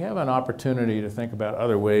about. Do we have an opportunity to think about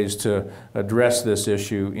other ways to address this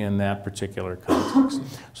issue in that particular context?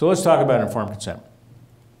 So let's talk about informed consent,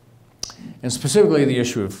 and specifically the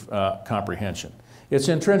issue of comprehension. It's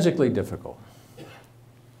intrinsically difficult.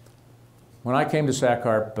 When I came to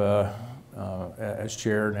SACARP as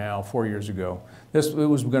chair now 4 years ago, it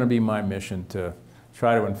was going to be my mission to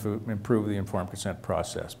try to improve the informed consent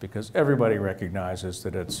process, because everybody recognizes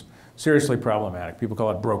that it's seriously problematic. People call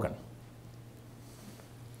it broken.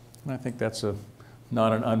 And I think that's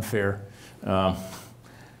not an unfair,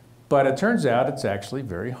 but it turns out it's actually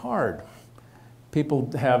very hard. People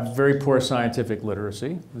have very poor scientific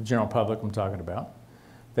literacy, the general public I'm talking about.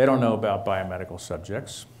 They don't know about biomedical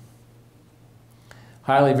subjects.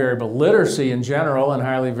 Highly variable literacy in general, and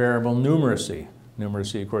highly variable numeracy.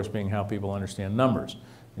 Numeracy, of course, being how people understand numbers.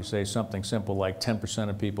 You say something simple like 10%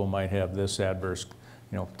 of people might have this adverse,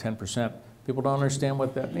 10%. People don't understand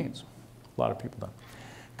what that means. A lot of people don't.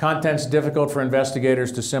 Content's difficult for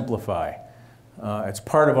investigators to simplify. It's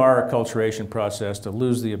part of our acculturation process to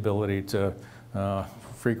lose the ability to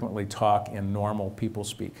frequently talk in normal people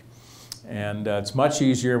speak. And it's much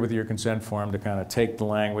easier with your consent form to kind of take the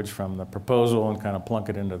language from the proposal and kind of plunk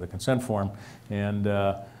it into the consent form, and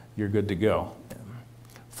you're good to go.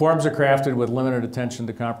 Forms are crafted with limited attention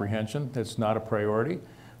to comprehension. That's not a priority.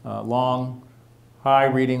 Long, high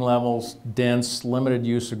reading levels, dense, limited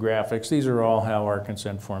use of graphics. These are all how our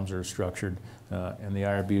consent forms are structured, and the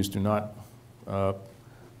IRBs do not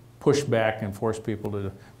push back and force people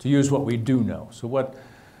to use what we do know. So what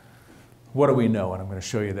do we know? And I'm going to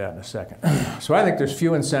show you that in a second. So I think there's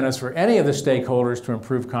few incentives for any of the stakeholders to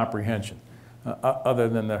improve comprehension, other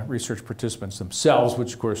than the research participants themselves,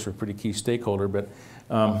 which of course are a pretty key stakeholder. But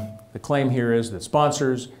the claim here is that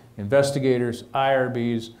sponsors, investigators,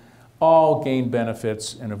 IRBs, all gain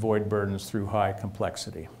benefits and avoid burdens through high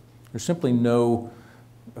complexity. There's simply no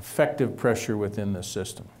effective pressure within the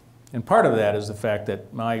system. And part of that is the fact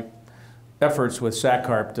that my efforts with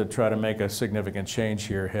SACARP to try to make a significant change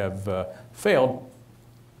here have failed.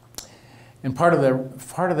 And part of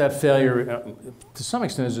that failure, to some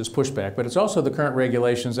extent, is this pushback, but it's also the current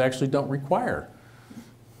regulations actually don't require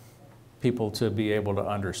people to be able to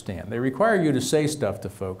understand. They require you to say stuff to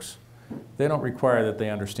folks. They don't require that they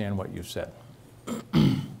understand what you've said.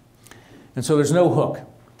 And so there's no hook.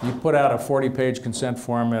 You put out a 40-page consent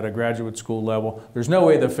form at a graduate school level. There's no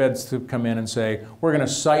way the feds to come in and say, we're going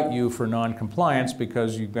to cite you for non-compliance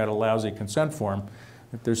because you've got a lousy consent form.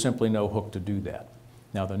 There's simply no hook to do that.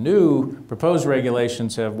 Now, the new proposed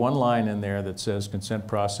regulations have one line in there that says consent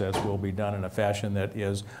process will be done in a fashion that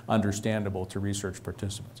is understandable to research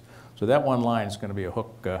participants. So that one line is going to be a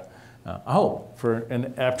hook, I hope,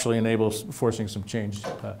 and actually enables forcing some change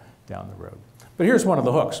down the road. But here's one of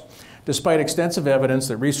the hooks. Despite extensive evidence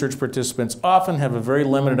that research participants often have a very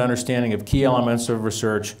limited understanding of key elements of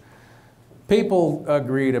research, people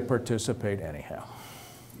agree to participate anyhow.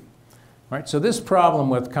 Right? So this problem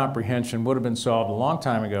with comprehension would have been solved a long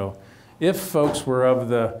time ago if folks were of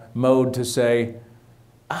the mode to say,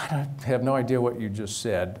 I have no idea what you just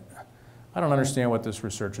said. I don't understand what this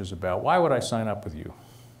research is about. Why would I sign up with you?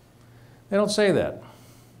 They don't say that.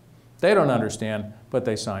 They don't understand, but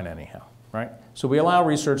they sign anyhow. Right? So we allow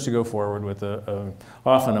research to go forward with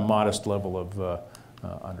often a modest level of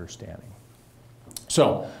understanding.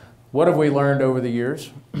 So what have we learned over the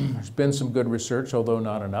years? There's been some good research, although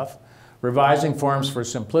not enough. Revising forms for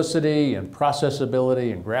simplicity and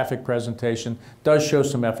processability and graphic presentation does show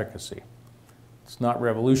some efficacy. It's not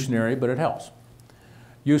revolutionary, but it helps.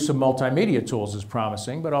 Use of multimedia tools is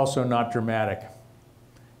promising, but also not dramatic.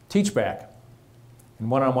 Teachback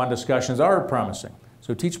and one-on-one discussions are promising.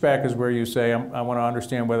 So teachback is where you say, I want to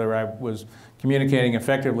understand whether I was communicating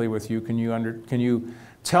effectively with you. Can you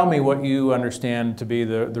tell me what you understand to be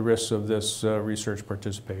the risks of this research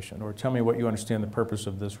participation? Or tell me what you understand the purpose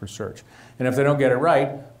of this research. And if they don't get it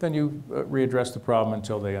right, then you readdress the problem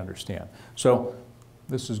until they understand. So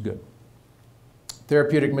this is good.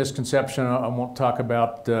 Therapeutic misconception I won't talk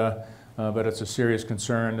about, but it's a serious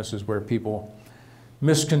concern. This is where people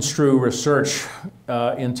misconstrue research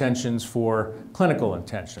intentions for clinical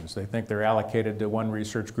intentions. They think they're allocated to one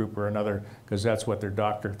research group or another because that's what their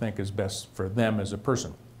doctor thinks is best for them as a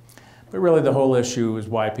person. But really the whole issue is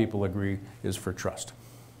why people agree is for trust.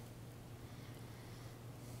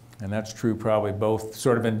 And that's true probably both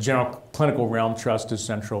sort of in general clinical realm, trust is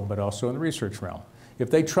central, but also in the research realm. If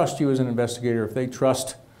they trust you as an investigator, if they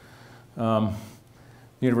trust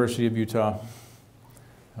University of Utah,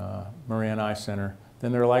 Moran Eye Center,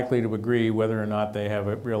 then they're likely to agree whether or not they have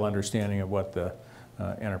a real understanding of what the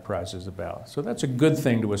enterprise is about. So that's a good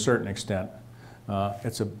thing to a certain extent.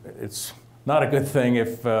 It's not a good thing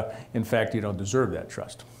if, in fact, you don't deserve that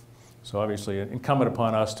trust. So obviously, it's incumbent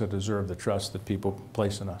upon us to deserve the trust that people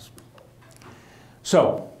place in us.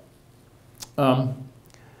 So,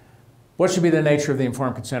 what should be the nature of the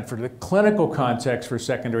informed consent for the clinical context for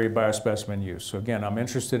secondary biospecimen use? So again, I'm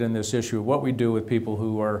interested in this issue of what we do with people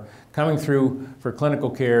who are coming through for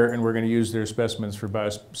clinical care and we're going to use their specimens for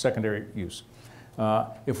secondary use.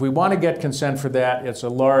 If we want to get consent for that, it's a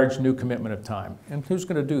large new commitment of time. And who's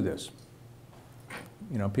going to do this?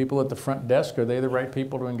 You know, people at the front desk, are they the right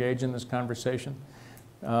people to engage in this conversation?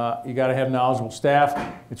 You got to have knowledgeable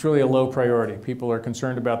staff. It's really a low priority. People are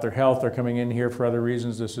concerned about their health. They're coming in here for other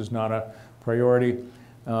reasons. This is not a priority,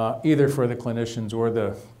 either for the clinicians or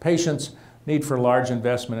the patients. Need for large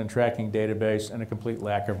investment in tracking database and a complete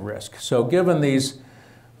lack of risk. So given these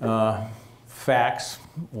facts,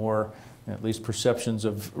 or at least perceptions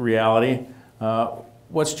of reality,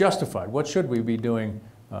 what's justified? What should we be doing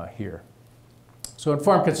here? So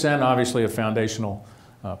informed consent, obviously a foundational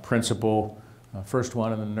principle. First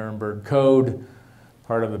one in the Nuremberg Code,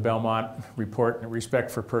 part of the Belmont Report, Respect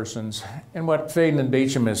for Persons. And what Faden and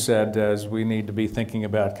Beecham has said is we need to be thinking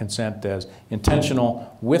about consent as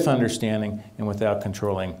intentional, with understanding, and without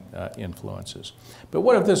controlling influences. But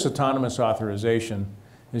what if this autonomous authorization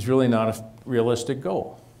is really not a realistic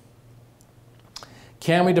goal.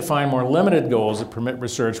 Can we define more limited goals that permit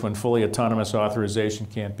research when fully autonomous authorization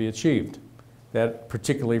can't be achieved? That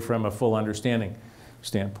particularly from a full understanding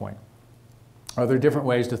standpoint. Are there different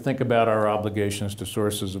ways to think about our obligations to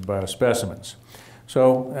sources of biospecimens?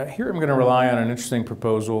 So here I'm going to rely on an interesting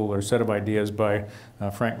proposal or set of ideas by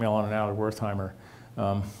Frank Mellon and Allard Wertheimer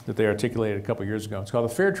that they articulated a couple years ago. It's called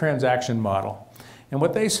the Fair Transaction Model. And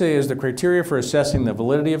what they say is the criteria for assessing the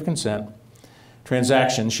validity of consent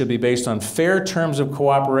transactions should be based on fair terms of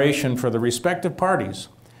cooperation for the respective parties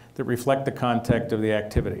that reflect the context of the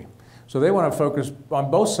activity. So they want to focus on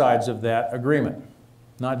both sides of that agreement,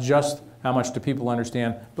 not just how much do people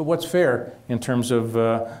understand, but what's fair in terms of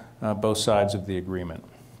both sides of the agreement.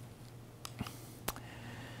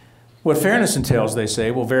 What fairness entails, they say,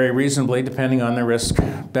 will vary reasonably depending on the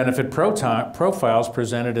risk-benefit profiles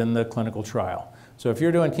presented in the clinical trial. So if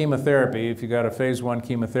you're doing chemotherapy, if you've got a phase 1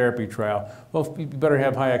 chemotherapy trial, well, you better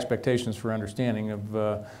have high expectations for understanding of,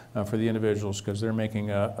 for the individuals because they're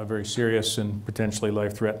making a very serious and potentially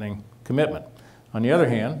life-threatening commitment. On the other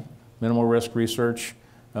hand, minimal risk research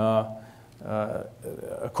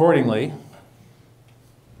accordingly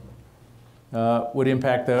would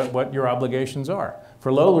impact what your obligations are.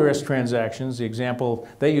 For low-risk transactions, they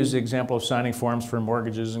use the example of signing forms for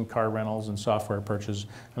mortgages and car rentals and software purchases.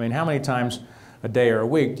 I mean, how many times a day or a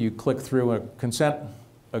week do you click through a consent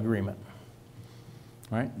agreement?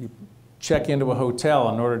 Right? You check into a hotel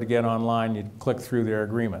in order to get online, you click through their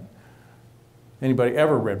agreement. Anybody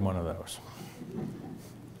ever read one of those?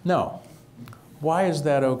 No. Why is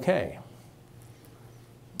that okay?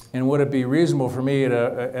 And would it be reasonable for me at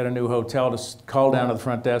a new hotel to call down to the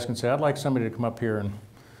front desk and say, I'd like somebody to come up here and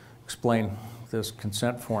explain this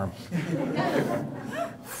consent form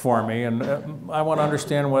for me, and I want to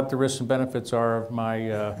understand what the risks and benefits are of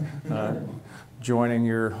my joining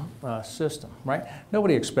your system, right?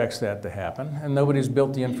 Nobody expects that to happen, and nobody's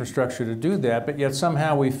built the infrastructure to do that, but yet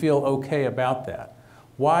somehow we feel okay about that.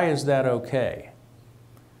 Why is that okay?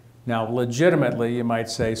 Now, legitimately, you might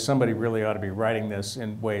say somebody really ought to be writing this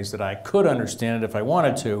in ways that I could understand it if I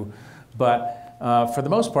wanted to, but for the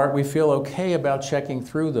most part, we feel okay about checking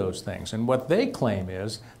through those things. And what they claim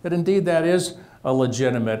is that indeed that is a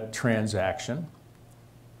legitimate transaction,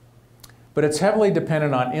 but it's heavily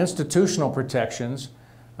dependent on institutional protections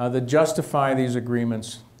that justify these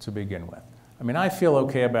agreements to begin with. I mean, I feel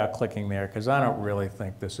okay about clicking there because I don't really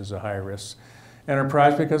think this is a high-risk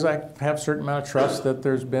enterprise because I have a certain amount of trust that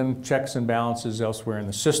there's been checks and balances elsewhere in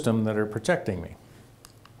the system that are protecting me.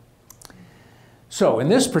 So in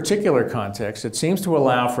this particular context, it seems to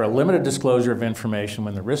allow for a limited disclosure of information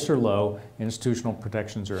when the risks are low, institutional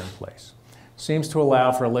protections are in place. Seems to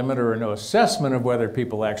allow for a limit or no assessment of whether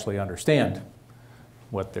people actually understand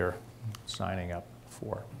what they're signing up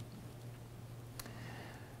for.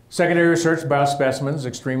 Secondary research biospecimens,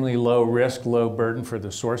 extremely low risk, low burden for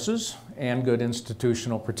the sources, and good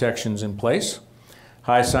institutional protections in place.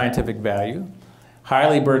 High scientific value.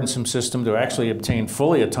 Highly burdensome system to actually obtain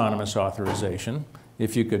fully autonomous authorization.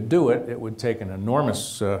 If you could do it, it would take an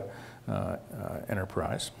enormous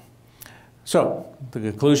enterprise. So the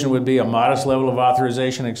conclusion would be a modest level of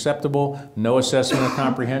authorization acceptable, no assessment of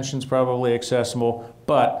comprehension is probably accessible,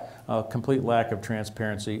 but a complete lack of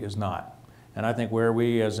transparency is not. And I think where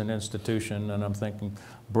we as an institution, and I'm thinking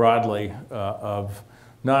broadly of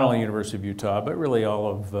not only University of Utah, but really all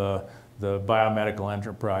of the biomedical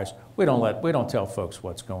enterprise, we don't tell folks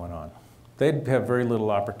what's going on. They'd have very little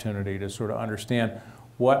opportunity to sort of understand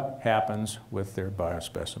what happens with their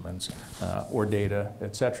biospecimens or data,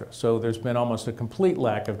 et cetera. So there's been almost a complete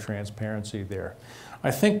lack of transparency there.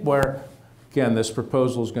 I think where, again, this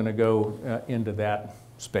proposal is going to go into that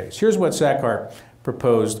space. Here's what SACAR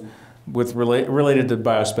proposed related to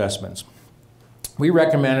biospecimens. We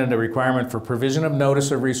recommended a requirement for provision of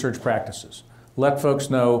notice of research practices. Let folks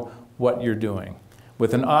know what you're doing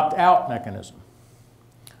with an opt-out mechanism.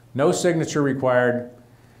 No signature required.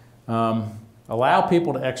 Allow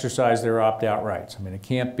people to exercise their opt-out rights. I mean, it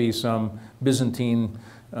can't be some Byzantine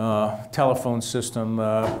telephone system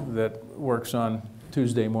that works on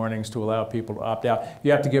Tuesday mornings to allow people to opt out.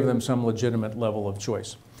 You have to give them some legitimate level of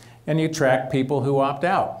choice. And you track people who opt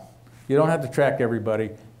out. You don't have to track everybody.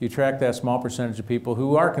 You track that small percentage of people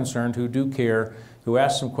who are concerned, who do care, who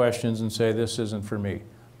ask some questions and say, this isn't for me.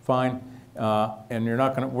 Fine, and we're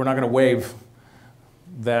not going to waive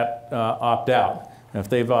that opt-out. And if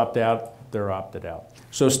they've opted out, they're opted out.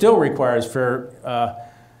 So still requires fair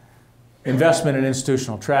investment in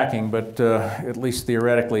institutional tracking, but at least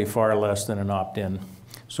theoretically far less than an opt-in.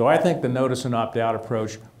 So I think the notice and opt-out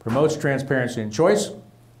approach promotes transparency and choice,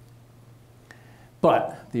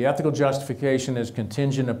 But the ethical justification is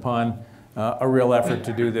contingent upon a real effort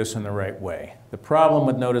to do this in the right way. The problem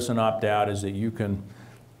with notice and opt-out is that you can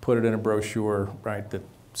put it in a brochure, right, that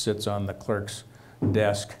sits on the clerk's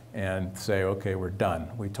desk and say, okay, we're done.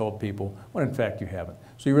 We told people, when in fact you haven't.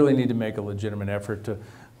 So you really need to make a legitimate effort to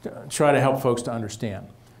try to help folks to understand.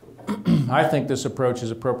 I think this approach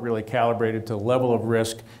is appropriately calibrated to the level of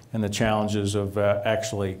risk and the challenges of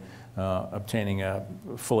actually obtaining a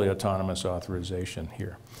fully autonomous authorization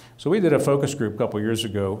here. So we did a focus group a couple years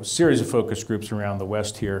ago, a series of focus groups around the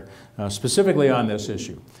West here, specifically on this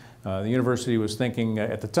issue. The university was thinking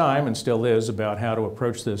at the time, and still is, about how to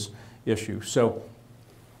approach this issue. So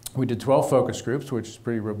we did 12 focus groups, which is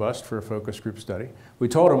pretty robust for a focus group study. We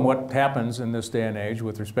told them what happens in this day and age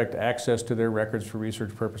with respect to access to their records for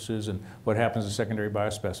research purposes and what happens to secondary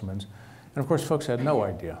biospecimens. And of course, folks had no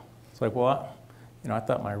idea. It's like, well, I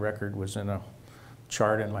thought my record was in a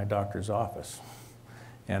chart in my doctor's office.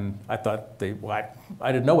 And I thought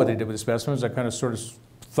I didn't know what they did with the specimens. I kind of sort of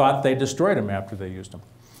thought they destroyed them after they used them.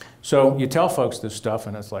 So you tell folks this stuff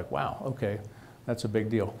and it's like, wow, okay, that's a big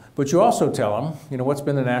deal. But you also tell them, what's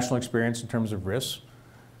been the national experience in terms of risks,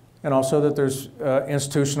 and also that there's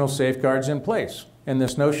institutional safeguards in place. And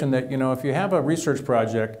this notion that, if you have a research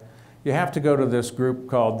project, you have to go to this group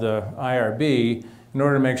called the IRB in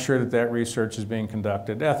order to make sure that that research is being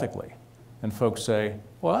conducted ethically. And folks say,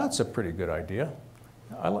 well, that's a pretty good idea.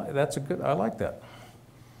 I like that.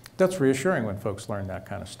 That's reassuring when folks learn that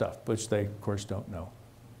kind of stuff, which they, of course, don't know.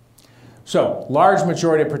 So, large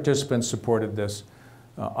majority of participants supported this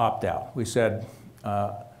opt-out. We said,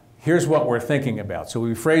 here's what we're thinking about. So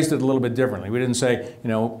we phrased it a little bit differently. We didn't say,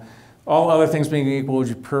 all other things being equal, would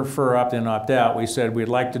you prefer opt-in, opt-out? We said we'd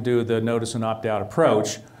like to do the notice and opt-out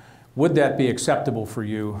approach. Would that be acceptable for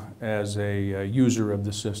you as a user of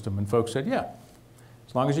the system? And folks said, yeah.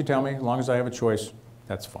 As long as you tell me, as long as I have a choice,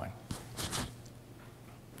 that's fine.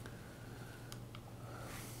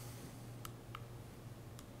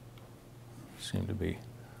 Seem to be,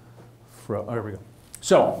 there we go.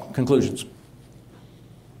 So, conclusions.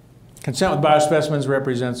 Consent with biospecimens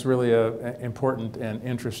represents really an important and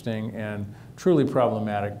interesting and truly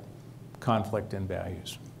problematic conflict in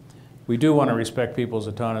values. We do want to respect people's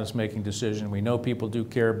autonomous making decisions. We know people do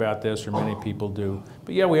care about this, or many people do.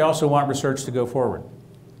 But yeah, we also want research to go forward.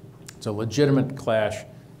 It's a legitimate clash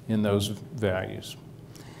in those values.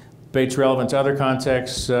 Debate's relevant to other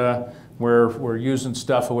contexts where we're using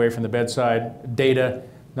stuff away from the bedside. Data,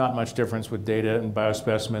 not much difference with data and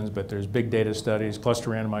biospecimens, but there's big data studies,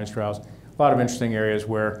 cluster randomized trials, a lot of interesting areas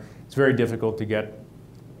where it's very difficult to get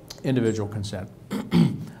individual consent.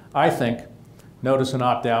 I think notice and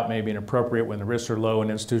opt-out may be inappropriate when the risks are low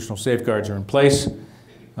and institutional safeguards are in place,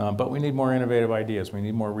 but we need more innovative ideas. We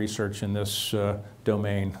need more research in this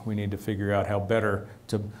domain. We need to figure out how better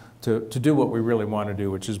to do what we really want to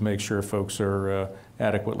do, which is make sure folks are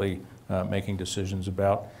adequately making decisions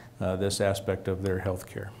about this aspect of their health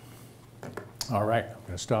care. All right, I'm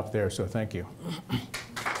going to stop there, so thank you.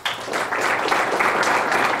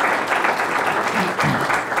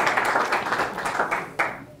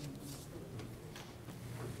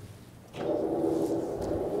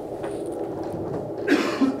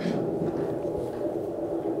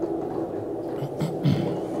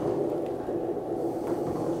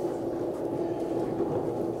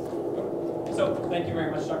 Thank you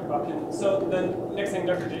very much, Dr. Bolkin. So then, next thing,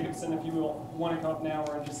 Dr. Jacobson, if you will want to come up now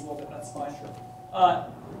or in just a little bit, that's fine.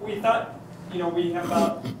 We thought, we have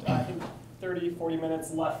about, I think, 30, 40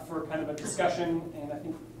 minutes left for kind of a discussion, and I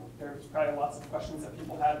think there's probably lots of questions that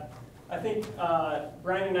people had. I think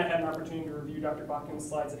Brian and I had an opportunity to review Dr. Bolkin's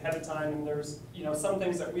slides ahead of time, and there's, some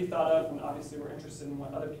things that we thought of, and obviously we're interested in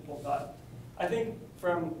what other people thought. I think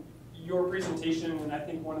from your presentation, and I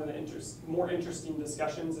think one of the more interesting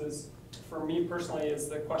discussions is, for me personally, is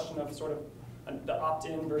the question of sort of the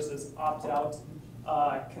opt-in versus opt-out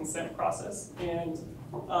consent process. And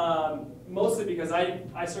mostly because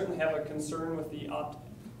I certainly have a concern with the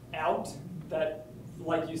opt-out that,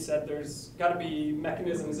 like you said, there's got to be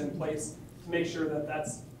mechanisms in place to make sure that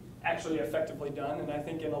that's actually effectively done. And I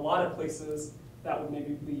think in a lot of places that would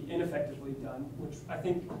maybe be ineffectively done, which I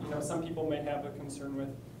think some people may have a concern with.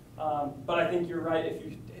 But I think you're right. If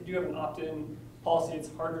you do have an opt-in policy, it's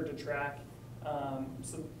harder to track.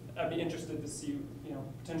 So I'd be interested to see,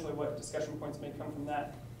 potentially what discussion points may come from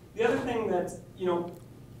that. The other thing that,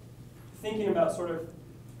 thinking about sort of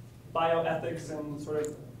bioethics and sort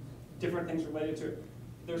of different things related to it,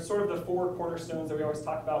 there's sort of the four cornerstones that we always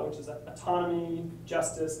talk about, which is autonomy,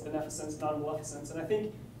 justice, beneficence, non-maleficence. And I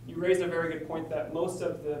think you raised a very good point that most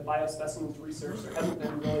of the biospecimens research, there hasn't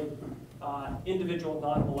been really individual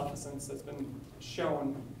non-maleficence that's been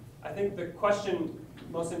shown. I think the question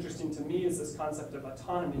most interesting to me is this concept of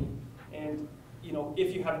autonomy. And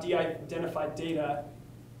if you have de-identified data,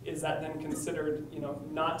 is that then considered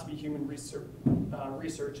not to be human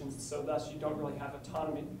research, and so thus you don't really have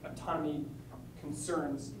autonomy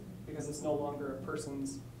concerns because it's no longer a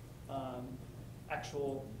person's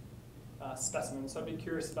actual specimen. So I'd be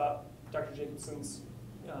curious about Dr. Jacobson's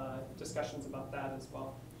discussions about that as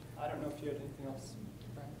well. I don't know if you had anything else.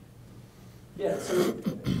 Yeah, so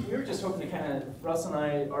we were just hoping to kind of, Russ and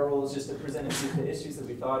I, our role is just to present a few of the issues that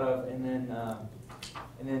we thought of, and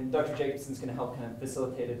then Dr. Jacobson's going to help kind of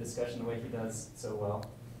facilitate a discussion the way he does so well.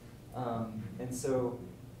 And so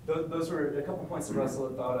those were a couple points that Russell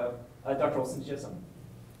had thought of. Dr. Olson, did you have something?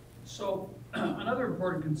 So another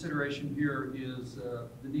important consideration here is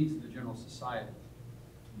the needs of the general society.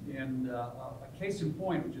 And a case in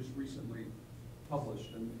point was just recently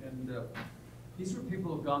published. And these are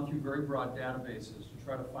people who have gone through very broad databases to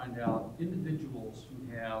try to find out individuals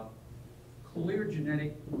who have clear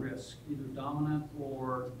genetic risk, either dominant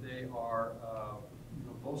or they are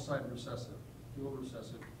both side recessive, dual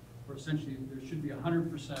recessive, where essentially there should be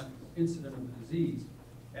 100% incident of the disease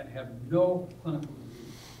and have no clinical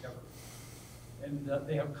disease ever. And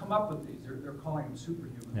they have come up with these. They're calling them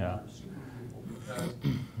superhuman. Yeah. They're super people because,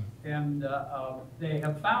 they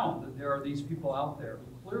have found that there are these people out there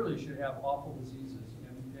who clearly should have awful diseases,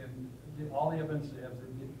 and all the evidence they have,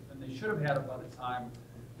 and they should have had it by the time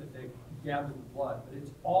that they gathered the blood, but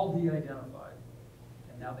it's all de-identified,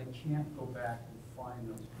 and now they can't go back and find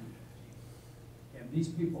those people. And these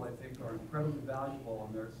people, I think, are incredibly valuable,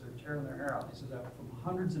 and they're tearing their hair out. This is from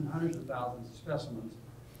hundreds and hundreds of thousands of specimens.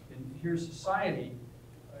 And here, society,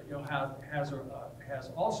 has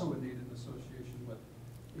also a needed association with.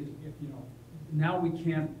 Now we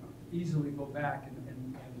can't easily go back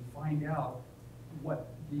and find out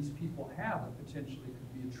what these people have that potentially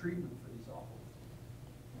could be a treatment for these awful.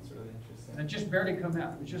 That's really interesting. And it just barely come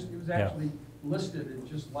out. It was actually listed in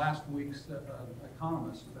just last week's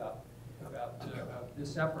Economist about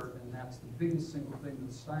this effort, and that's the biggest single thing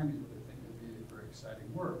that stymies what I think would be a very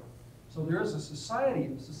exciting work. So there is a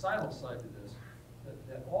societal side to this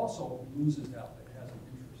that also loses out, that has an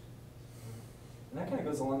interest. And that kind of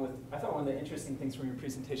goes along with, I thought one of the interesting things from your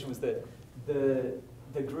presentation was that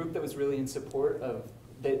the group that was really in support of,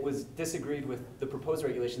 that was disagreed with the proposed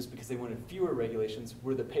regulations because they wanted fewer regulations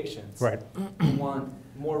were the patients. Right. Who want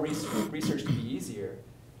more research to be easier.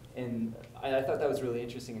 And I thought that was really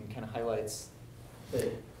interesting and kind of highlights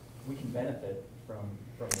that we can benefit from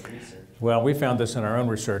the research. Well, we found this in our own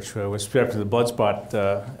research with respect to the blood spot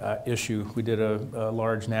issue. We did a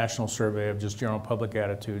large national survey of just general public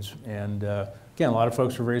attitudes. And again, a lot of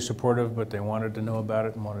folks were very supportive, but they wanted to know about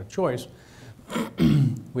it and wanted a choice.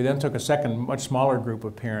 We then took a second, much smaller group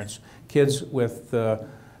of parents, kids with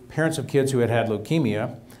parents of kids who had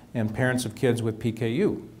leukemia and parents of kids with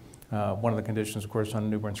PKU. One of the conditions, of course, on the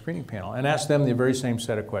newborn screening panel, and asked them the very same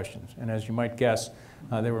set of questions. And as you might guess,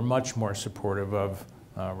 they were much more supportive of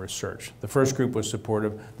research. The first group was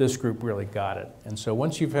supportive. This group really got it. And so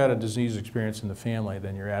once you've had a disease experience in the family,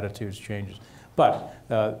 then your attitudes changes. But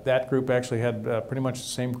that group actually had pretty much the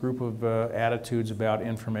same group of attitudes about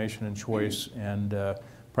information and choice and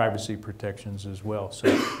privacy protections as well. So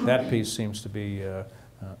that piece seems to be a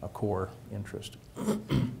core interest.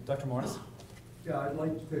 Dr. Morris? Yeah, I'd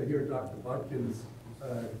like to hear Dr. Bolkin's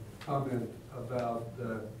comment about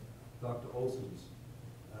Dr. Olson's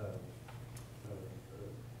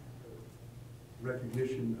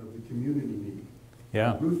recognition of the community need.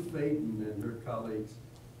 Yeah. Ruth Faden and her colleagues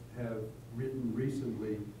have written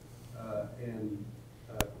recently and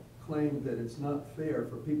claimed that it's not fair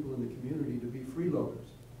for people in the community to be freeloaders.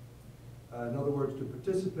 In other words, to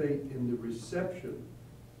participate in the reception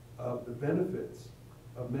of the benefits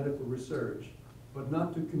of medical research, but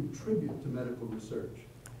not to contribute to medical research,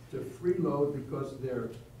 to freeload because their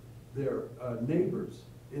neighbors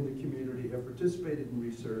in the community have participated in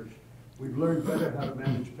research. We've learned better how to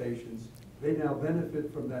manage patients. They now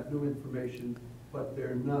benefit from that new information, but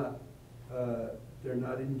they're not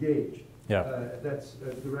engaged. Yeah. That's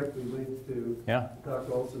directly linked to Yeah.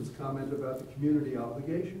 Dr. Olson's comment about the community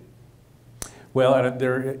obligation. Well,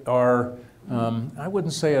 there are, I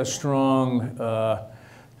wouldn't say a strong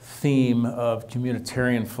theme of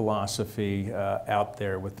communitarian philosophy out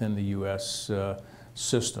there within the U.S.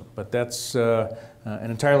 System, but that's an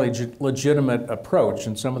entirely legitimate approach,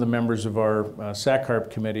 and some of the members of our SACARP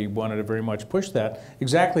committee wanted to very much push that,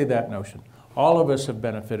 exactly that notion. All of us have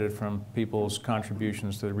benefited from people's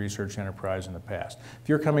contributions to the research enterprise in the past. If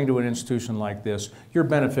you're coming to an institution like this, you're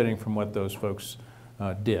benefiting from what those folks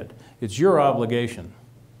did. It's your obligation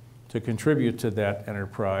to contribute to that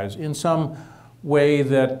enterprise in some way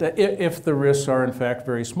that if the risks are in fact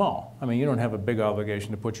very small. I mean, you don't have a big obligation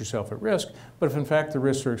to put yourself at risk, but if in fact the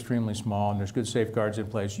risks are extremely small and there's good safeguards in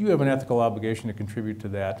place, you have an ethical obligation to contribute to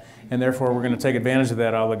that, and therefore we're going to take advantage of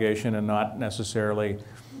that obligation and not necessarily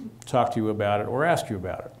talk to you about it or ask you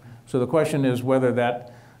about it. So the question is whether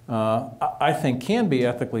that, I think, can be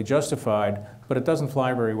ethically justified, but it doesn't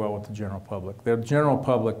fly very well with the general public. The general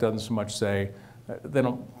public doesn't so much say, they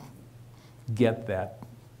don't get that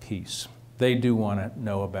piece. They do want to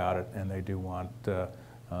know about it, and they do want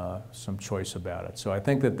some choice about it. So I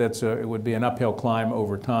think that it would be an uphill climb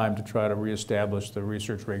over time to try to reestablish the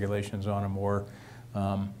research regulations on a more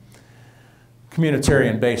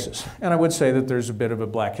communitarian basis. And I would say that there's a bit of a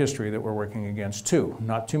black history that we're working against too.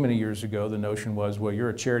 Not too many years ago, the notion was, well, you're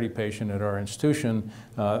a charity patient at our institution,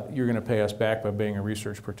 you're going to pay us back by being a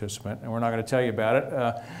research participant, and we're not going to tell you about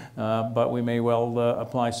it, but we may well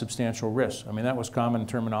apply substantial risks. I mean, that was common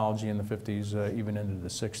terminology in the 50s, even into the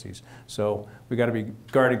 60s. So we got to be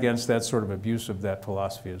guard against that sort of abuse of that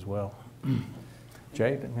philosophy as well.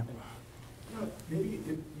 Jay? Maybe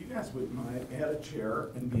if you guys wouldn't mind, add a chair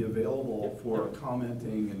and be available for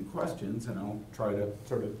commenting and questions, and I'll try to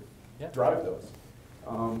sort of drive those.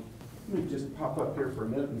 Let me just pop up here for a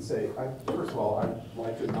minute and say, first of all, I'd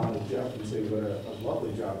like to acknowledge Jeff and say what a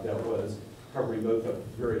lovely job that was, covering both a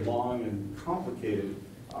very long and complicated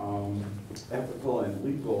ethical and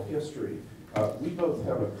legal history. We both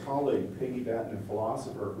have a colleague, Peggy Batten, a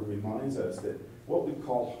philosopher, who reminds us that what we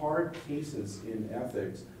call hard cases in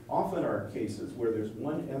ethics often are cases where there's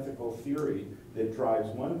one ethical theory that drives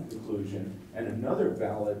one conclusion and another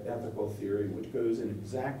valid ethical theory which goes in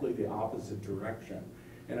exactly the opposite direction.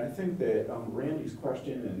 And I think that Randy's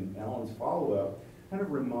question and Alan's follow-up kind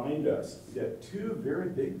of remind us that two very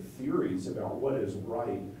big theories about what is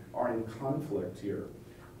right are in conflict here.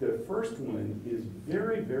 The first one is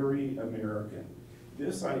very, very American.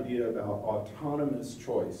 This idea about autonomous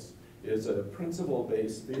choice is a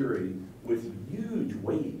principle-based theory with huge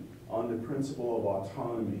weight on the principle of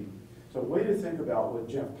autonomy. So a way to think about what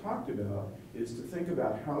Jeff talked about is to think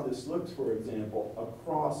about how this looks, for example,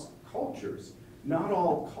 across cultures. Not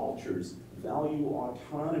all cultures value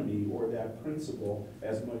autonomy or that principle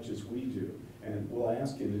as much as we do. And we'll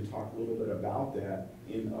ask you to talk a little bit about that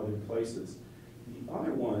in other places. The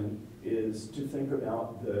other one is to think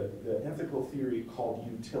about the ethical theory called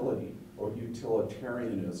utility or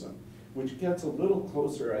utilitarianism, which gets a little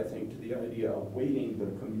closer, I think, to the idea of weighting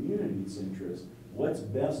the community's interest, what's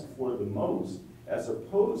best for the most, as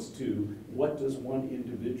opposed to what does one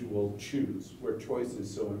individual choose, where choice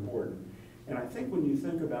is so important. And I think when you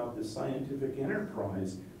think about the scientific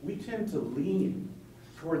enterprise, we tend to lean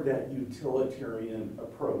toward that utilitarian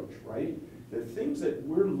approach, right? The things that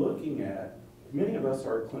we're looking at, many of us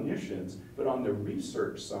are clinicians, but on the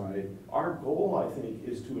research side, our goal, I think,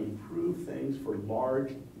 is to improve things for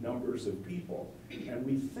large numbers of people. And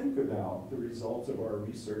we think about the results of our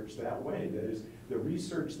research that way. That is, the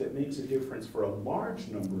research that makes a difference for a large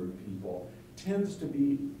number of people tends to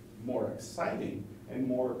be more exciting and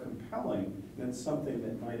more compelling than something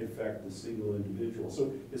that might affect a single individual.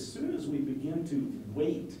 So as soon as we begin to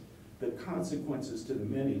weight the consequences to the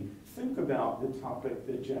many, think about the topic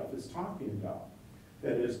that Jeff is talking about.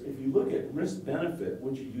 That is, if you look at risk-benefit,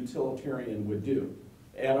 which a utilitarian would do,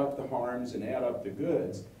 add up the harms and add up the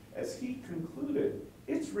goods, as he concluded,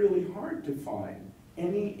 it's really hard to find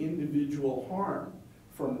any individual harm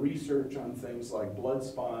from research on things like blood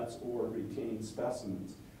spots or retained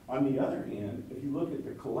specimens. On the other hand, if you look at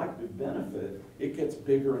the collective benefit, it gets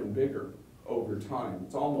bigger and bigger over time.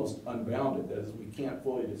 It's almost unbounded, that is, we can't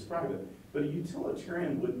fully describe it. But a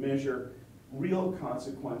utilitarian would measure real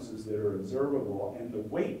consequences that are observable, and the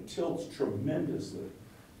weight tilts tremendously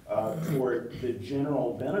toward the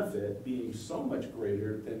general benefit being so much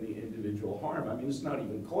greater than the individual harm. I mean, it's not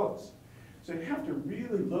even close. So you have to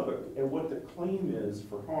really look at what the claim is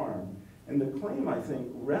for harm. And the claim, I think,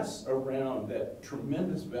 rests around that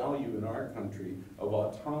tremendous value in our country of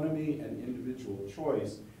autonomy and individual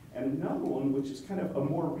choice. And another one, which is kind of a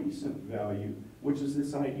more recent value, which is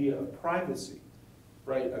this idea of privacy,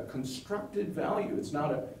 right? A constructed value. It's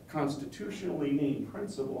not a constitutionally named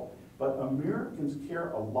principle, but Americans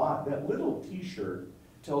care a lot. That little t-shirt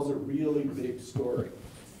tells a really big story.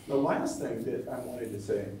 The last thing that I wanted to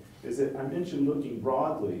say is that I mentioned looking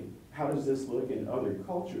broadly. How does this look in other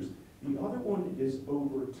cultures? The other one is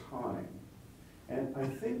over time. And I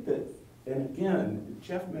think that, and again,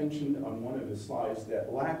 Jeff mentioned on one of his slides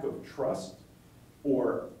that lack of trust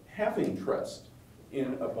or having trust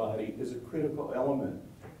in a body is a critical element.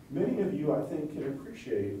 Many of you, I think, can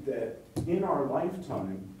appreciate that in our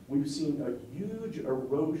lifetime, we've seen a huge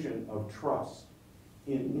erosion of trust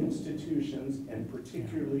in institutions and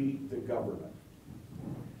particularly the government.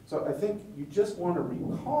 So I think you just want to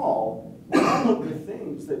recall all of the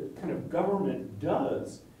things that kind of government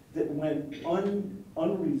does that went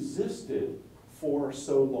unresisted for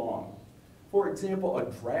so long. For example, a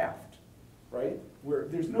draft, right? Where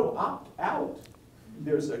there's no opt-out.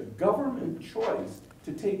 There's a government choice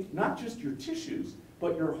to take not just your tissues,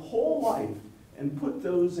 but your whole life and put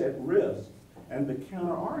those at risk. And the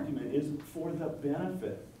counter-argument is for the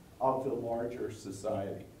benefit of the larger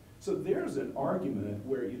society. So there's an argument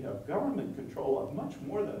where you have government control of much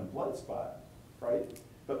more than a blood spot, right?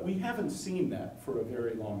 But we haven't seen that for a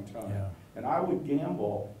very long time. Yeah. And I would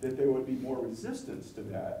gamble that there would be more resistance to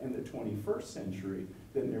that in the 21st century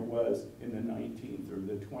than there was in the 19th or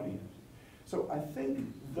the 20th. So I think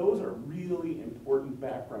those are really important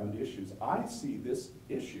background issues. I see this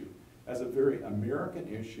issue as a very American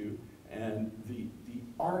issue, and the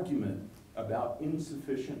argument about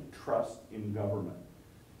insufficient trust in government.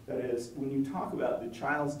 That is, when you talk about the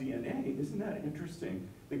child's DNA, isn't that interesting?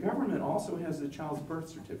 The government also has the child's birth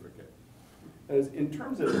certificate. That is, in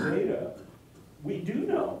terms of data, we do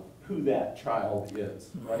know who that child is,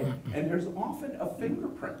 right? And there's often a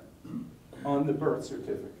fingerprint on the birth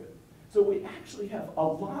certificate. So we actually have a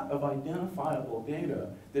lot of identifiable data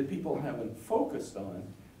that people haven't focused on,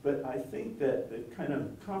 but I think that the kind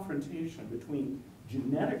of confrontation between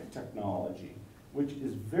genetic technology, which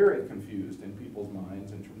is very confused in people's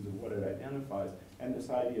minds in terms of what it identifies, and this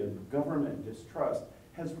idea of government distrust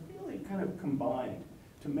has really kind of combined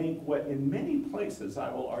to make what in many places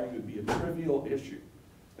I will argue would be a trivial issue.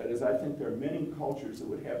 That is, I think there are many cultures that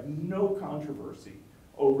would have no controversy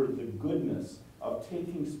over the goodness of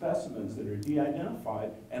taking specimens that are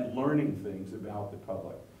de-identified and learning things about the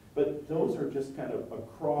public. But those are just kind of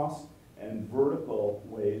across and vertical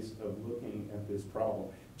ways of looking at this problem.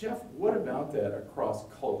 Jeff, what about that across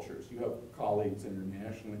cultures? You have colleagues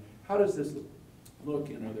internationally. How does this look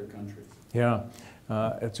in other countries? Yeah,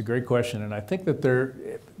 it's a great question, and I think that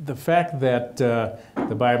the fact that the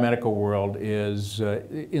biomedical world is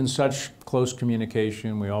in such close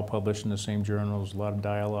communication, we all publish in the same journals, a lot of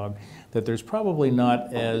dialogue, that there's probably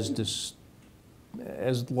not as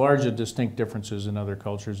large a distinct differences in other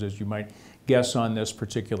cultures as you might guess on this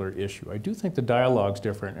particular issue. I do think the dialogue's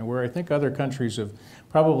different, and where I think other countries have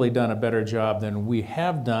probably done a better job than we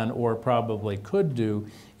have done or probably could do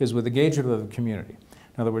is with engagement of the community.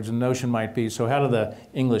 In other words, the notion might be, so how do the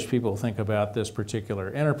English people think about this particular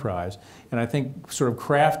enterprise? And I think sort of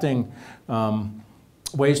crafting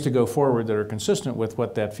ways to go forward that are consistent with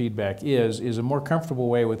what that feedback is a more comfortable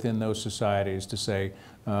way within those societies to say,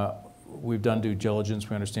 we've done due diligence,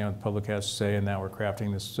 we understand what the public has to say, and now we're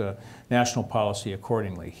crafting this national policy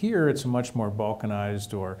accordingly. Here, it's a much more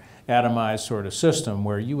balkanized or atomized sort of system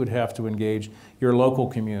where you would have to engage your local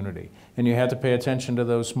community, and you have to pay attention to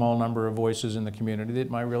those small number of voices in the community that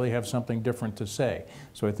might really have something different to say.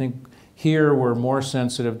 So I think here we're more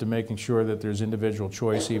sensitive to making sure that there's individual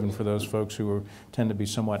choice even for those folks who tend to be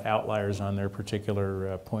somewhat outliers on their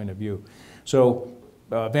particular point of view. So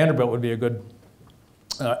Vanderbilt would be a good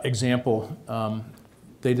example.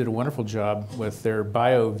 They did a wonderful job with their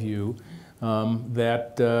BioView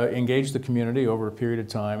that engaged the community over a period of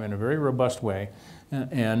time in a very robust way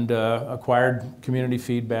and acquired community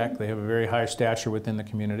feedback. They have a very high stature within the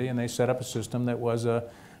community, and they set up a system that was a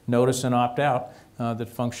notice and opt-out that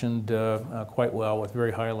functioned quite well with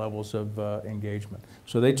very high levels of engagement.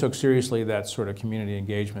 So they took seriously that sort of community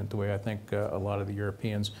engagement the way I think a lot of the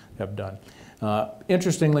Europeans have done.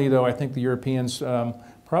 Interestingly, though, I think the Europeans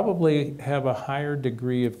probably have a higher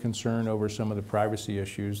degree of concern over some of the privacy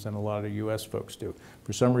issues than a lot of U.S. folks do.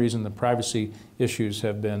 For some reason, the privacy issues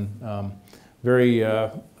have been very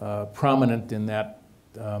prominent in that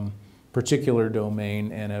particular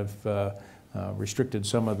domain and have restricted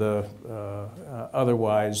some of the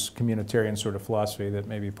otherwise communitarian sort of philosophy that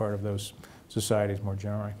may be part of those societies more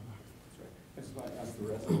generally. I just want to ask the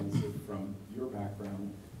residents if from your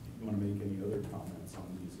background, you want to make any other comments on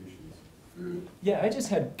these issues? Yeah, I just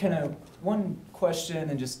had kind of one question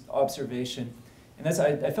and just observation. And that's,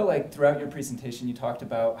 I felt like throughout your presentation you talked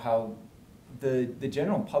about how the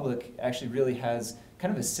general public actually really has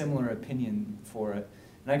kind of a similar opinion for it.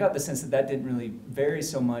 And I got the sense that that didn't really vary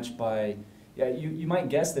so much by, yeah, you might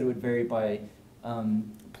guess that it would vary by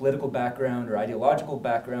political background or ideological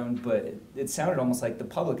background, but it sounded almost like the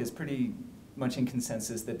public is pretty much in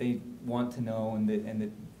consensus that they want to know and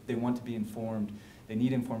that they want to be informed. they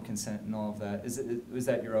need informed consent and all of that. Was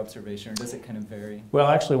that your observation, or does it kind of vary? Well,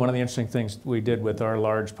 actually, one of the interesting things we did with our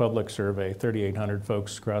large public survey, 3,800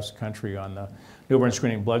 folks across the country on the newborn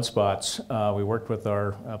screening blood spots, we worked with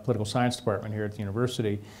our political science department here at the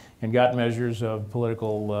university and got measures of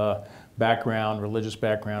political background, religious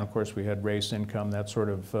background. Of course, we had race, income, that sort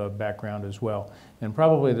of background as well. And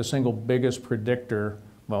probably the single biggest predictor,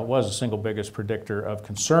 well, it was the single biggest predictor of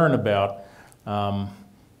concern about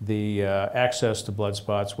the access to blood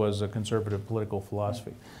spots was a conservative political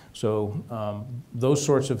philosophy. So those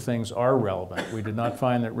sorts of things are relevant. We did not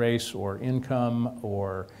find that race or income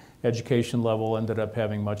or education level ended up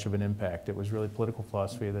having much of an impact. It was really political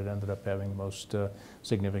philosophy that ended up having the most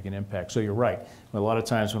significant impact. So you're right. A lot of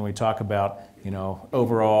times when we talk about, you know,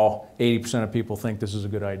 overall 80% of people think this is a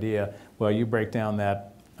good idea, well, you break down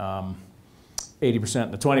that 80%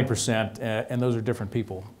 and the 20%, and those are different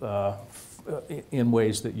people in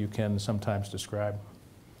ways that you can sometimes describe.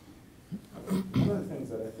 One of the things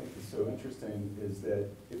that I think is so interesting is that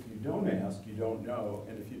if you don't ask, you don't know,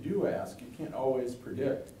 and if you do ask, you can't always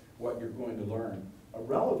predict what you're going to learn. A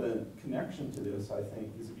relevant connection to this, I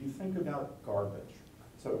think, is if you think about garbage.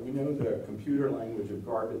 So we know the computer language of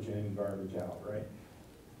garbage in, garbage out, right?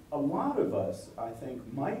 A lot of us, I think,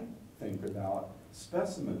 might think about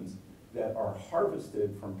specimens that are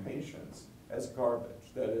harvested from patients as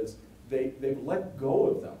garbage. That is, they've let go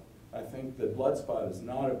of them. I think the blood spot is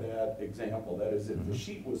not a bad example. That is, if the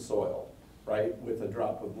sheet was soiled, right, with a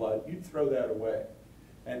drop of blood, you'd throw that away.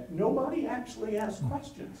 And nobody actually asked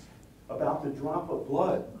questions about the drop of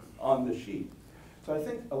blood on the sheet. So I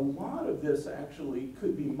think a lot of this actually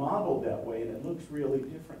could be modeled that way, and it looks really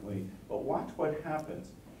differently. But watch what happens.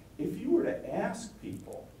 If you were to ask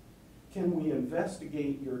people, can we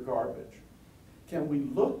investigate your garbage? Can we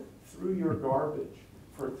look through your garbage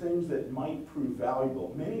for things that might prove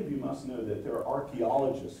valuable? Many of you must know that there are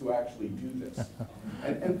archaeologists who actually do this.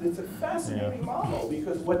 And it's a fascinating model,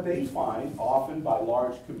 because what they find, often by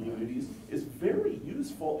large communities, is very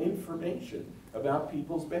useful information about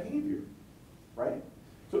people's behavior, right?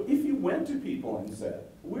 So if you went to people and said,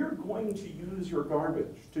 we're going to use your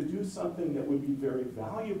garbage to do something that would be very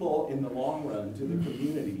valuable in the long run to the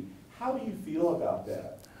community, how do you feel about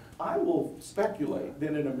that? I will speculate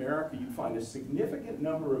that in America you find a significant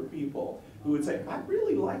number of people who would say, I'd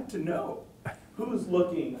really like to know who's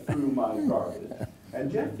looking through my garbage.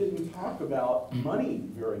 And Jeff didn't talk about money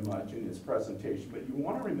very much in his presentation, but you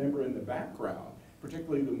want to remember in the background,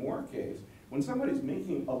 particularly the Moore case, when somebody's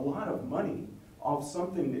making a lot of money off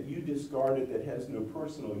something that you discarded that has no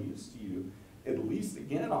personal use to you, at least,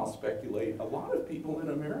 again, I'll speculate, a lot of people in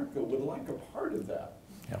America would like a part of that.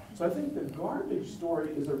 Yeah. So I think the garbage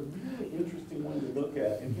story is a really interesting one to look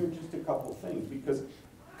at, and here are just a couple things, because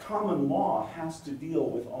common law has to deal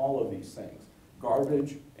with all of these things,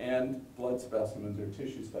 garbage and blood specimens or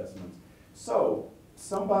tissue specimens. So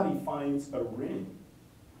somebody finds a ring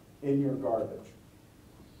in your garbage.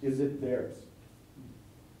 Is it theirs?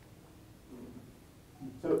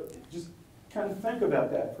 So just kind of think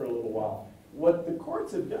about that for a little while. What the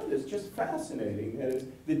courts have done is just fascinating. That is,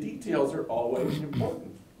 the details are always important.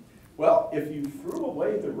 Well, if you threw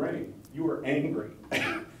away the ring, you were angry.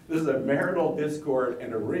 This is a marital discord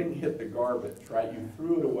and a ring hit the garbage, right? You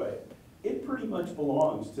threw it away. It pretty much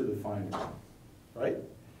belongs to the finder, right?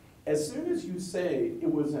 As soon as you say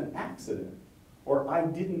it was an accident, or I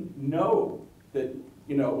didn't know that,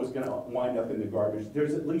 you know, it was going to wind up in the garbage,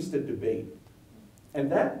 there's at least a debate.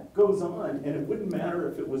 And that goes on, and it wouldn't matter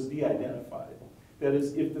if it was de-identified. That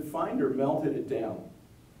is, if the finder melted it down,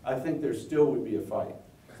 I think there still would be a fight.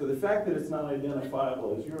 So the fact that it's not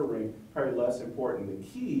identifiable as your ring, probably less important. The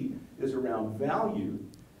key is around value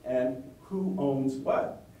and who owns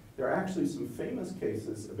what. There are actually some famous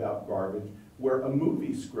cases about garbage where a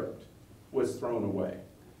movie script was thrown away.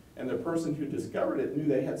 And the person who discovered it knew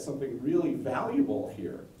they had something really valuable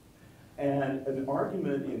here. And an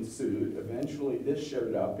argument ensued. Eventually this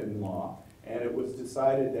showed up in law, and it was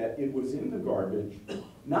decided that it was in the garbage,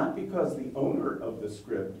 not because the owner of the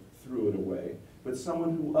script threw it away, but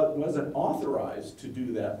someone who wasn't authorized to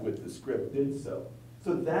do that with the script did so.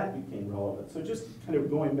 So that became relevant. So just kind of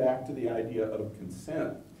going back to the idea of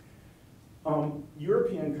consent.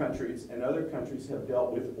 European countries and other countries have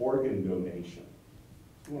dealt with organ donation.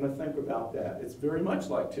 You want to think about that. It's very much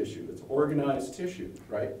like tissue. It's organized tissue,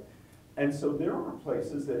 right? And so there are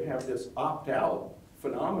places that have this opt-out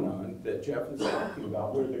phenomenon that Jeff is talking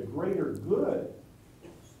about, where the greater good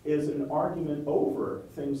is an argument over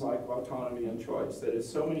things like autonomy and choice. That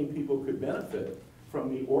is, so many people could benefit from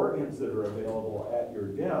the organs that are available at your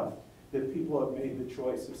death that people have made the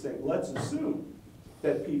choice of saying, let's assume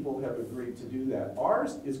that people have agreed to do that.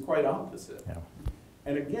 Ours is quite opposite. Yeah.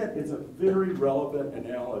 And again, it's a very relevant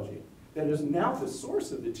analogy. That is now the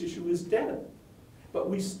source of the tissue is dead. But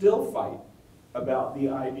we still fight about the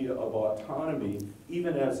idea of autonomy,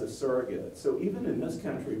 even as a surrogate. So even in this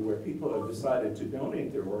country where people have decided to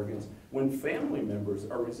donate their organs, when family members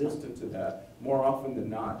are resistant to that, more often than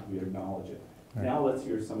not, we acknowledge it. Right. Now let's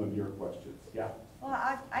hear some of your questions. Yeah? Well,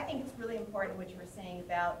 I think it's really important what you were saying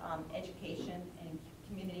about education and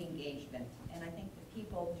community engagement. And I think that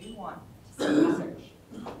people do want to see research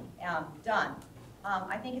done.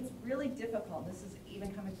 I think it's really difficult, this is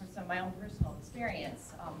even coming from some of my own personal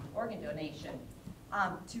experience, organ donation,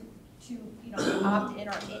 to opt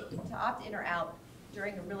in or out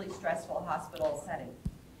during a really stressful hospital setting.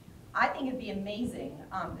 I think it'd be amazing,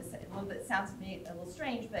 this a little bit sounds to me a little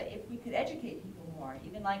strange, but if we could educate people more,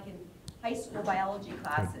 even like in high school biology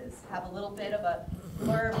classes, have a little bit of a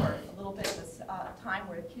blurb or a little bit of a time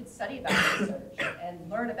where kids study about research and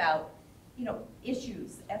learn about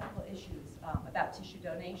issues, ethical issues about tissue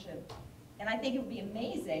donation. And I think it would be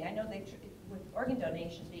amazing, I know with organ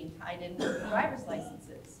donation being tied in with driver's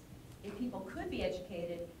licenses, if people could be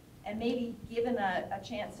educated and maybe given a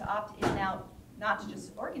chance to opt in and out, not to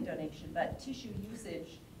just organ donation, but tissue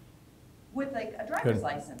usage with like a driver's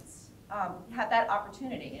license, have that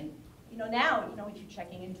opportunity. And now, if you're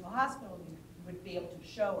checking into a hospital, you would be able to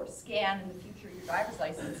show or scan in the future your driver's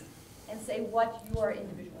license and say what your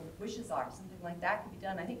individual wishes are. Something like that could be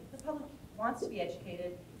done. I think the public wants to be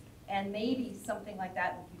educated, and maybe something like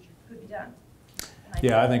that in the future could be done.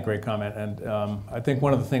 Yeah, I think great comment. And I think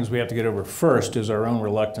one of the things we have to get over first is our own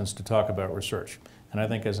reluctance to talk about research. And I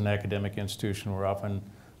think as an academic institution, we're often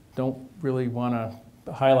don't really want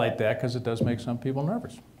to highlight that because it does make some people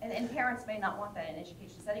nervous. And parents may not want that in an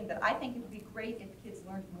education setting, but I think it would be great if kids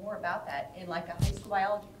learned more about that in like a high school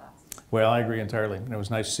biology class. Well, I agree entirely. And it was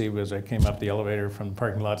nice to see as I came up the elevator from the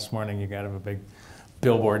parking lot this morning, you got a big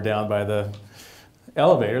billboard down by the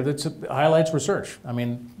elevator that highlights research. I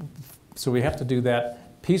mean, so we have to do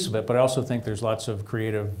that piece of it, but I also think there's lots of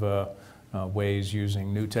creative ways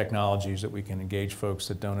using new technologies that we can engage folks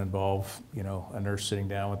that don't involve, a nurse sitting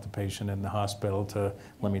down with the patient in the hospital to,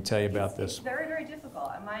 let me tell you about this. It's very, very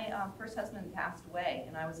difficult. My first husband passed away,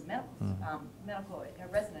 and I was a medical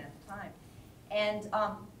resident at the time. And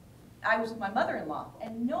I was with my mother-in-law,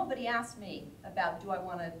 and nobody asked me about, do I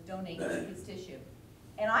want to donate his tissue?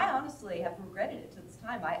 And I honestly have regretted it to this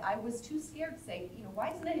time. I was too scared to say,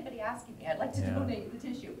 why isn't anybody asking me? I'd like to donate the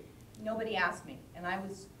tissue. Nobody asked me, and I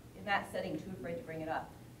was, in that setting, too afraid to bring it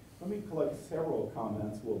up. Let me collect several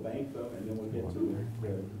comments. We'll bank them, and then we'll get to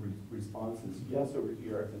the responses. Yes, over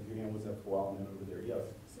here. I think your hand was up for a while, and then over there. Yes.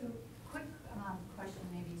 So, quick question,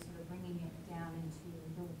 maybe sort of bringing it down into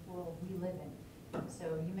the world we live in.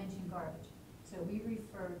 So, you mentioned garbage. So, we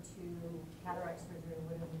refer to cataract surgery,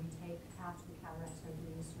 whatever we take after the cataract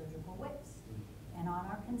surgery, is surgical waste. And on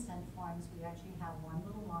our consent forms, we actually have one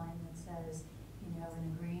little line that says, in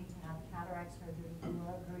agreeing to have cataract surgery, you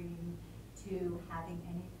are agreeing to having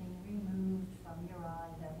anything removed from your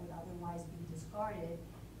eye that would otherwise be discarded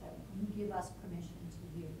that you give us permission to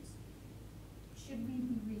use. Should we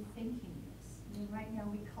be rethinking this? I mean, right now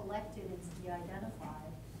we collect it as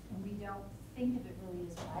de-identified, and we don't think of it really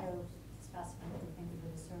as biospecimen, we think of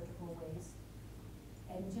it as surgical waste.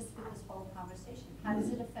 And just with this whole conversation, how does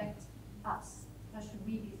it affect us? How should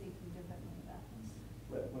we be thinking differently about this?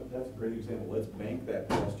 Well, that's a great example. Let's bank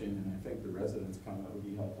that question, and I think the residents' comment would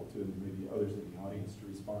be helpful too, and maybe others in the audience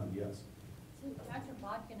to respond. Yes. So, Dr.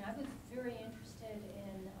 Bolkin, I was very interested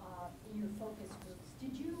in your focus groups.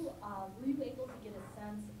 Were you able to get a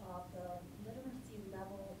sense of the literacy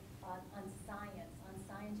level on science, on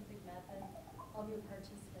scientific method of your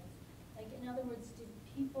participants? Like, in other words, did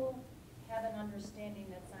people have an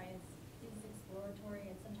understanding that science is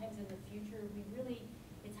exploratory, and sometimes in the future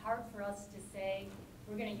it's hard for us to say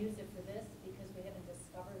we're going to use it for this because we haven't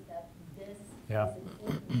discovered that this is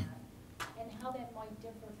important yet. And how that might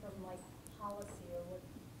differ from like policy, or what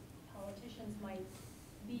politicians might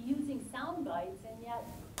be using sound bites, and yet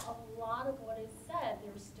a lot of what is said,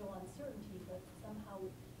 there's still uncertainty, but somehow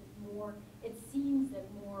it seems that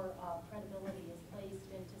more credibility is placed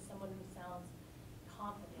into someone who sounds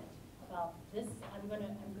confident about this. I'm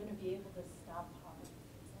gonna be able to stop harm,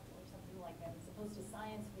 for example, or something like that, as opposed to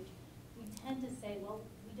science, which we tend to say, well,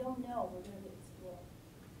 we don't know, we're going to explore.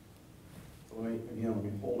 Let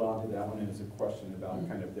me hold on to that one as a question about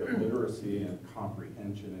kind of their literacy and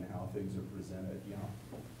comprehension and how things are presented. Yeah.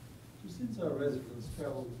 So since our residents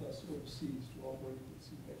travel with us overseas to operate with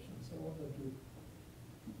C patients, I want them to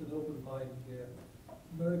keep an open mind there.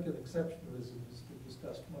 American exceptionalism has been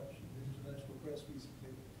discussed much in digital international press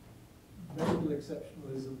recently. Medical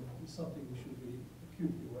exceptionalism is something we should be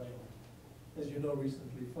acutely aware of. As you know,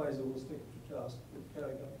 recently Pfizer was taken to task with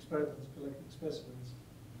carrying out experiments collecting specimens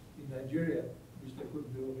in Nigeria, which they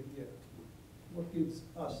couldn't do over here. What gives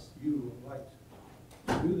us, you, a right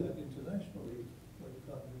to do that internationally when you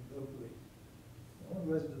can't do it locally? I want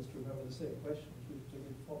residents to remember the same questions. We take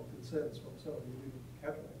informed concerns from somebody living with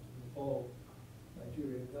cataract in Nepal,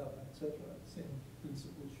 Nigeria, Ghana, etc. The same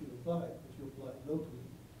principles should apply, but you apply locally.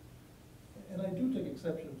 And I do take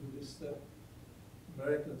exception to this that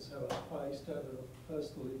Americans have a high standard of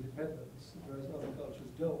personal independence, whereas other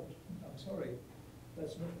cultures don't. I'm sorry,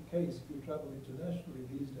 that's not the case. If you travel internationally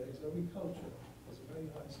these days, every culture has a very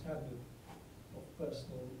high standard of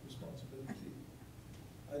personal responsibility.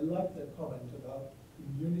 I like that comment about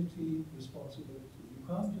community responsibility. You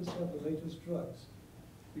can't just have the latest drugs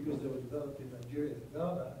because they were developed in Nigeria and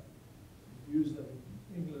Ghana, use them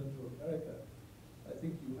in England or America. I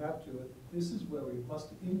think you have to, and this is where we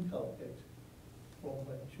must inculcate from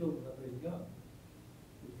when children are very young,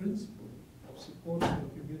 the principle of supporting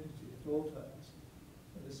the community at all times,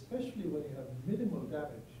 and especially when you have minimal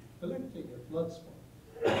damage, collecting a blood spot.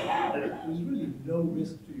 There's really no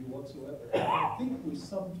risk to you whatsoever. I think we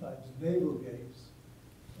sometimes navel gaze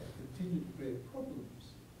and continue to create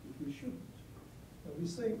problems which we shouldn't. And we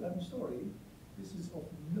say, I'm sorry, this is of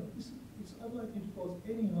no, it's unlikely to cause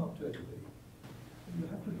any harm to anybody. And you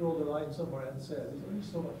have to draw the line somewhere and say, there's only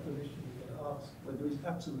so much permission you can ask, but there is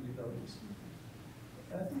absolutely no risk.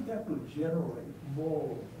 And I think that will generate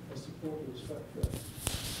more of a supportive structure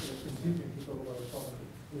for continuing to talk about autonomy.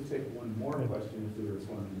 We'll take one more question if there's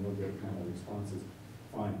one, and we'll get panel responses.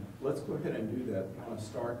 Fine. Let's go ahead and do that. I want to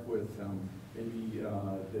start with maybe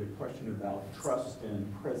the question about trust and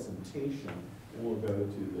presentation, and we'll go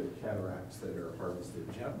to the cataracts that are harvested.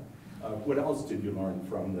 Jim, what else did you learn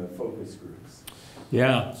from the focus groups?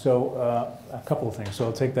 Yeah, so a couple of things. So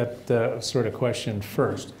I'll take that sort of question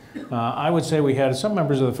first. I would say we had some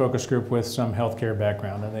members of the focus group with some healthcare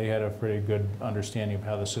background, and they had a pretty good understanding of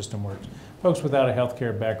how the system works. Folks without a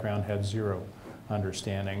healthcare background had zero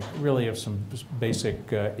understanding, really, of some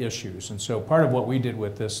basic issues. And so part of what we did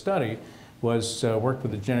with this study was worked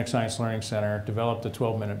with the Genetic Science Learning Center, developed a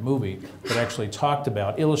 12-minute movie that actually talked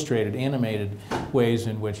about illustrated, animated ways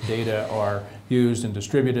in which data are used and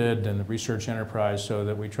distributed in the research enterprise, so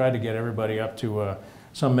that we tried to get everybody up to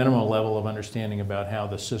some minimal level of understanding about how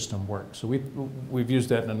the system works. So we've used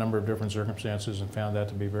that in a number of different circumstances and found that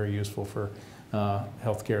to be very useful for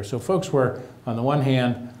healthcare. So folks were, on the one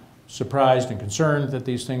hand, surprised and concerned that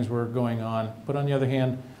these things were going on, but on the other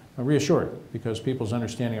hand, reassured, because people's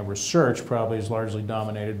understanding of research probably is largely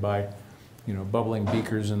dominated by, you know, bubbling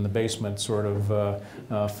beakers in the basement sort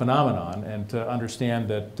of phenomenon, and to understand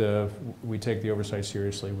that we take the oversight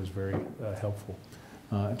seriously was very helpful.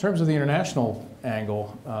 In terms of the international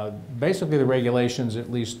angle, basically the regulations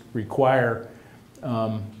at least require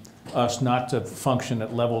us not to function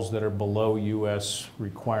at levels that are below U.S.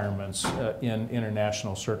 requirements in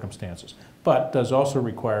international circumstances, but does also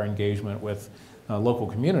require engagement with local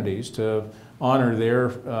communities to honor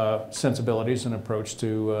their sensibilities and approach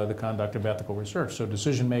to the conduct of ethical research. So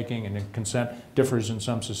decision making and consent differs in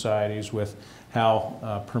some societies with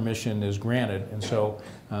how permission is granted, and so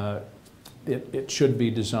it should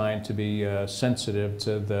be designed to be sensitive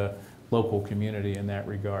to the local community in that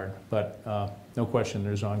regard. But no question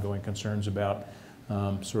there's ongoing concerns about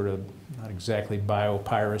sort of, not exactly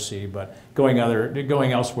biopiracy, but going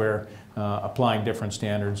elsewhere, applying different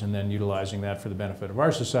standards and then utilizing that for the benefit of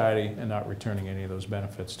our society and not returning any of those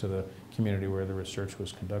benefits to the community where the research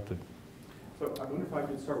was conducted. So I wonder if I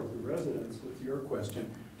could start with the residents with your question.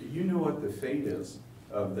 Do you know what the fate is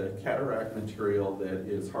of the cataract material that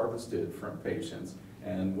is harvested from patients,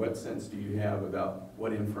 and what sense do you have about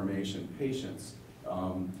what information patients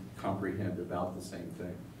comprehend about the same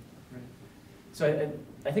thing? Right. So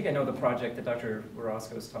I think I know the project that Dr.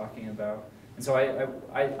 Orozco is talking about, and so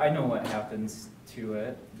I know what happens to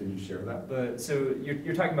it. Can you share that? But so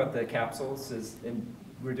you're talking about the capsules, and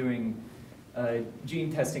we're doing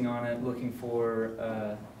gene testing on it, looking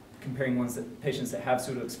for comparing patients that have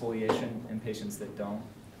pseudoexfoliation and patients that don't.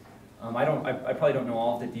 I probably don't know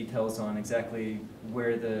all the details on exactly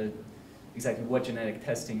what genetic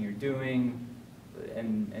testing you're doing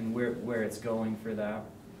and where it's going for that.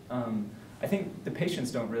 I think the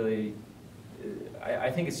patients don't really.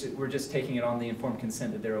 I think we're just taking it on the informed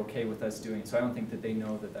consent that they're okay with us doing it. So I don't think that they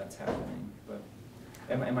know that that's happening. But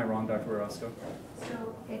am I wrong, Dr. Orozco?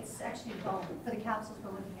 So it's actually both. For the capsules,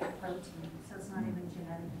 we're looking at protein, so it's not even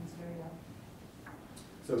genetic material.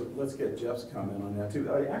 So let's get Jeff's comment on that too.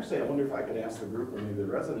 Actually, I wonder if I could ask the group, or maybe the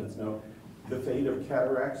residents know, the fate of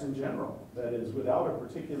cataracts in general. That is, without a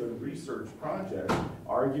particular research project,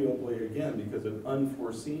 arguably, again, because of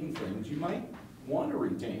unforeseen things, you might want to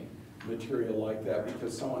retain material like that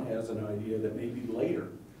because someone has an idea that maybe later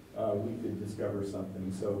we could discover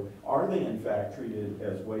something. So are they in fact treated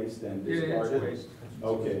as waste and discarded? Yeah, it's waste.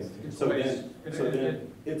 Okay, It's so waste.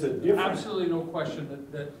 then it's a different. Absolutely no question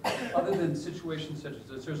that other than situations such as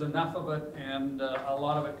this, there's enough of it and a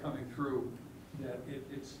lot of it coming through that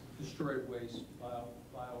it's destroyed waste,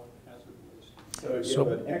 biohazard waste. So you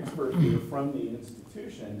have an expert here from the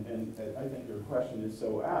institution, and I think your question is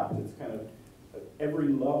so apt. It's kind of every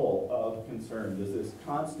level of concern. Does this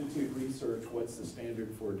constitute research? What's the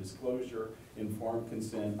standard for disclosure, informed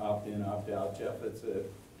consent, opt-in, opt-out? Jeff, that's a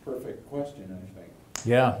perfect question, I think.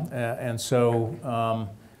 Yeah, and so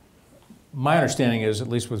my understanding is, at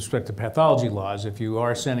least with respect to pathology laws, if you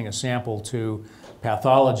are sending a sample to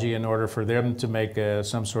pathology in order for them to make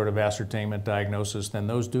some sort of ascertainment diagnosis, then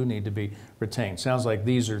those do need to be retained. Sounds like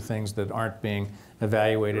these are things that aren't being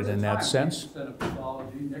evaluated in that sense. Instead of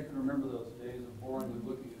pathology, Nick can remember those days of boringly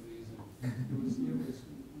looking at these, and it was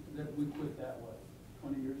that we quit that way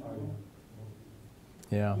 20 years ago.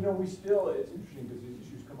 Yeah. You know, we still, it's interesting because these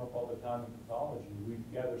issues come up all the time in pathology. We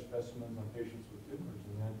gather specimens on patients with tumors,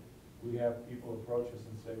 and then we have people approach us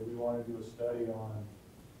and say, we want to do a study on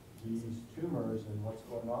these tumors and what's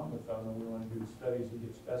going on with them, and we want to do studies and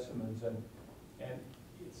get specimens, and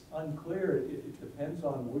it's unclear. It depends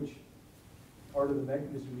on which part of the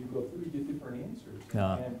mechanism you go through, you get different answers.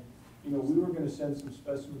 Yeah. And you know, we were going to send some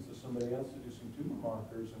specimens to somebody else to do some tumor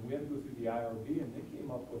markers, and we had to go through the IRB, and they came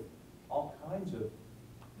up with all kinds of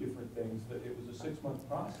different things. That it was a 6-month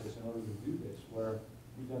process in order to do this, where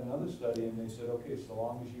we've done another study and they said, okay, so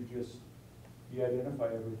long as you just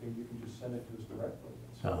de-identify everything, you can just send it to us directly.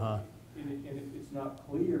 So it's not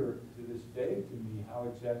clear to this day to me how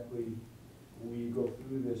exactly we go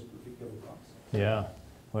through this particular process. Yeah.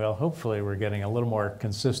 Well, hopefully we're getting a little more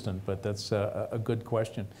consistent, but that's a good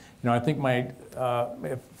question. You know, I think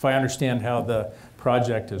if I understand how the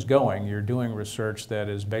project is going, you're doing research that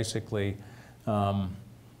is basically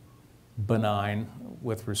benign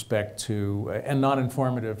with respect to, and not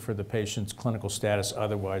informative for the patient's clinical status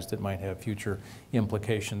otherwise that might have future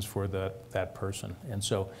implications for that person. And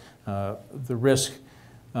so the risk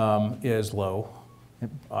is low.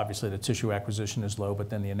 Obviously the tissue acquisition is low, but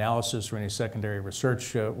then the analysis or any secondary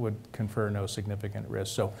research would confer no significant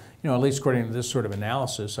risk. So, you know, at least according to this sort of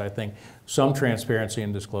analysis, I think some transparency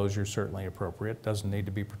and disclosure is certainly appropriate. Doesn't need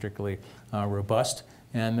to be particularly robust.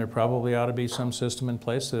 And there probably ought to be some system in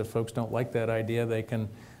place that if folks don't like that idea, they can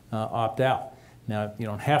opt out. Now, you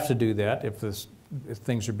don't have to do that if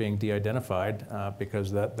things are being de-identified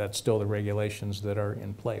because that's still the regulations that are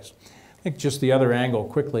in place. I think just the other angle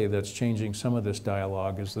quickly that's changing some of this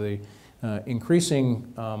dialogue is the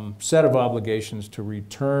increasing set of obligations to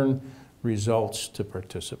return results to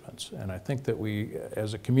participants. And I think that we,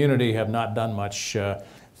 as a community, have not done much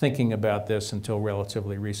thinking about this until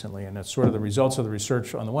relatively recently. And that's sort of the results of the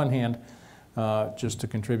research on the one hand, just to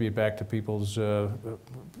contribute back to people's,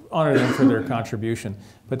 honor them for their contribution,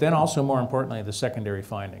 but then also more importantly, the secondary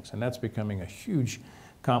findings. And that's becoming a huge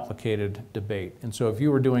complicated debate. And so if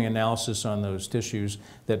you were doing analysis on those tissues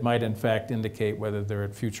that might in fact indicate whether they're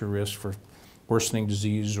at future risk for worsening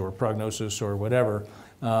disease or prognosis or whatever,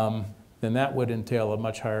 then that would entail a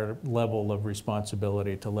much higher level of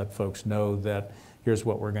responsibility to let folks know that here's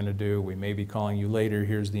what we're going to do, we may be calling you later,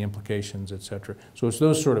 here's the implications, et cetera. So it's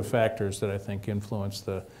those sort of factors that I think influence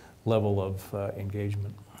the level of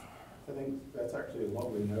engagement. I think that's actually a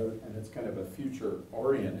lovely note, and it's kind of a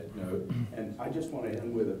future-oriented note. And I just want to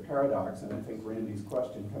end with a paradox, and I think Randy's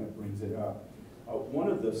question kind of brings it up. One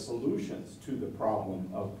of the solutions to the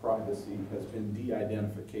problem of privacy has been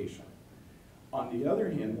de-identification. On the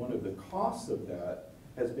other hand, one of the costs of that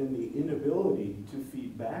has been the inability to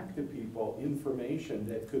feed back to people information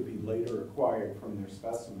that could be later acquired from their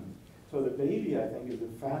specimens. So the baby, I think, is a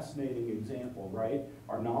fascinating example, right?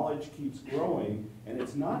 Our knowledge keeps growing, and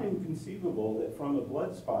it's not inconceivable that from a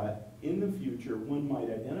blood spot, in the future, one might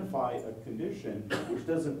identify a condition which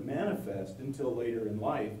doesn't manifest until later in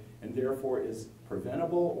life, and therefore is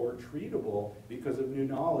preventable or treatable because of new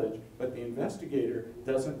knowledge, but the investigator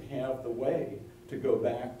doesn't have the way to go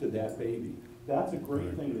back to that baby. That's a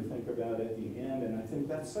great thing to think about at the end, and I think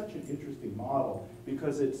that's such an interesting model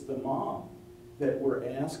because it's the mom that we're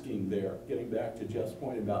asking there, getting back to Jeff's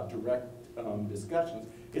point about direct discussions.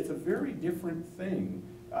 It's a very different thing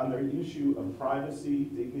on the issue of privacy,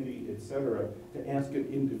 dignity, et cetera, to ask an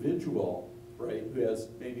individual right, who has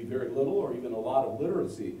maybe very little or even a lot of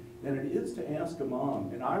literacy, than it is to ask a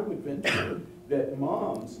mom. And I would venture that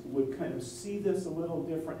moms would kind of see this a little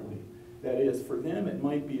differently. That is, for them, it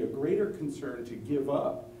might be a greater concern to give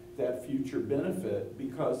up that future benefit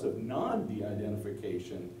because of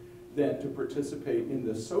non-de-identification than to participate in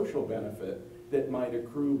the social benefit that might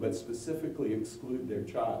accrue but specifically exclude their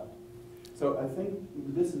child. So I think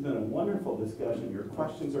this has been a wonderful discussion. Your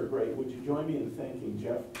questions are great. Would you join me in thanking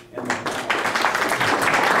Jeff and the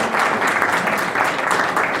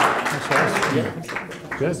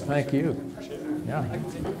Good, thank you. Yeah.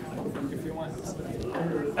 If you want,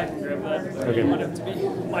 I can grab that. Okay. You want it to be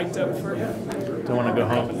mic'd up for you? Don't want to go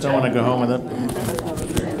home. Don't want to go home with it.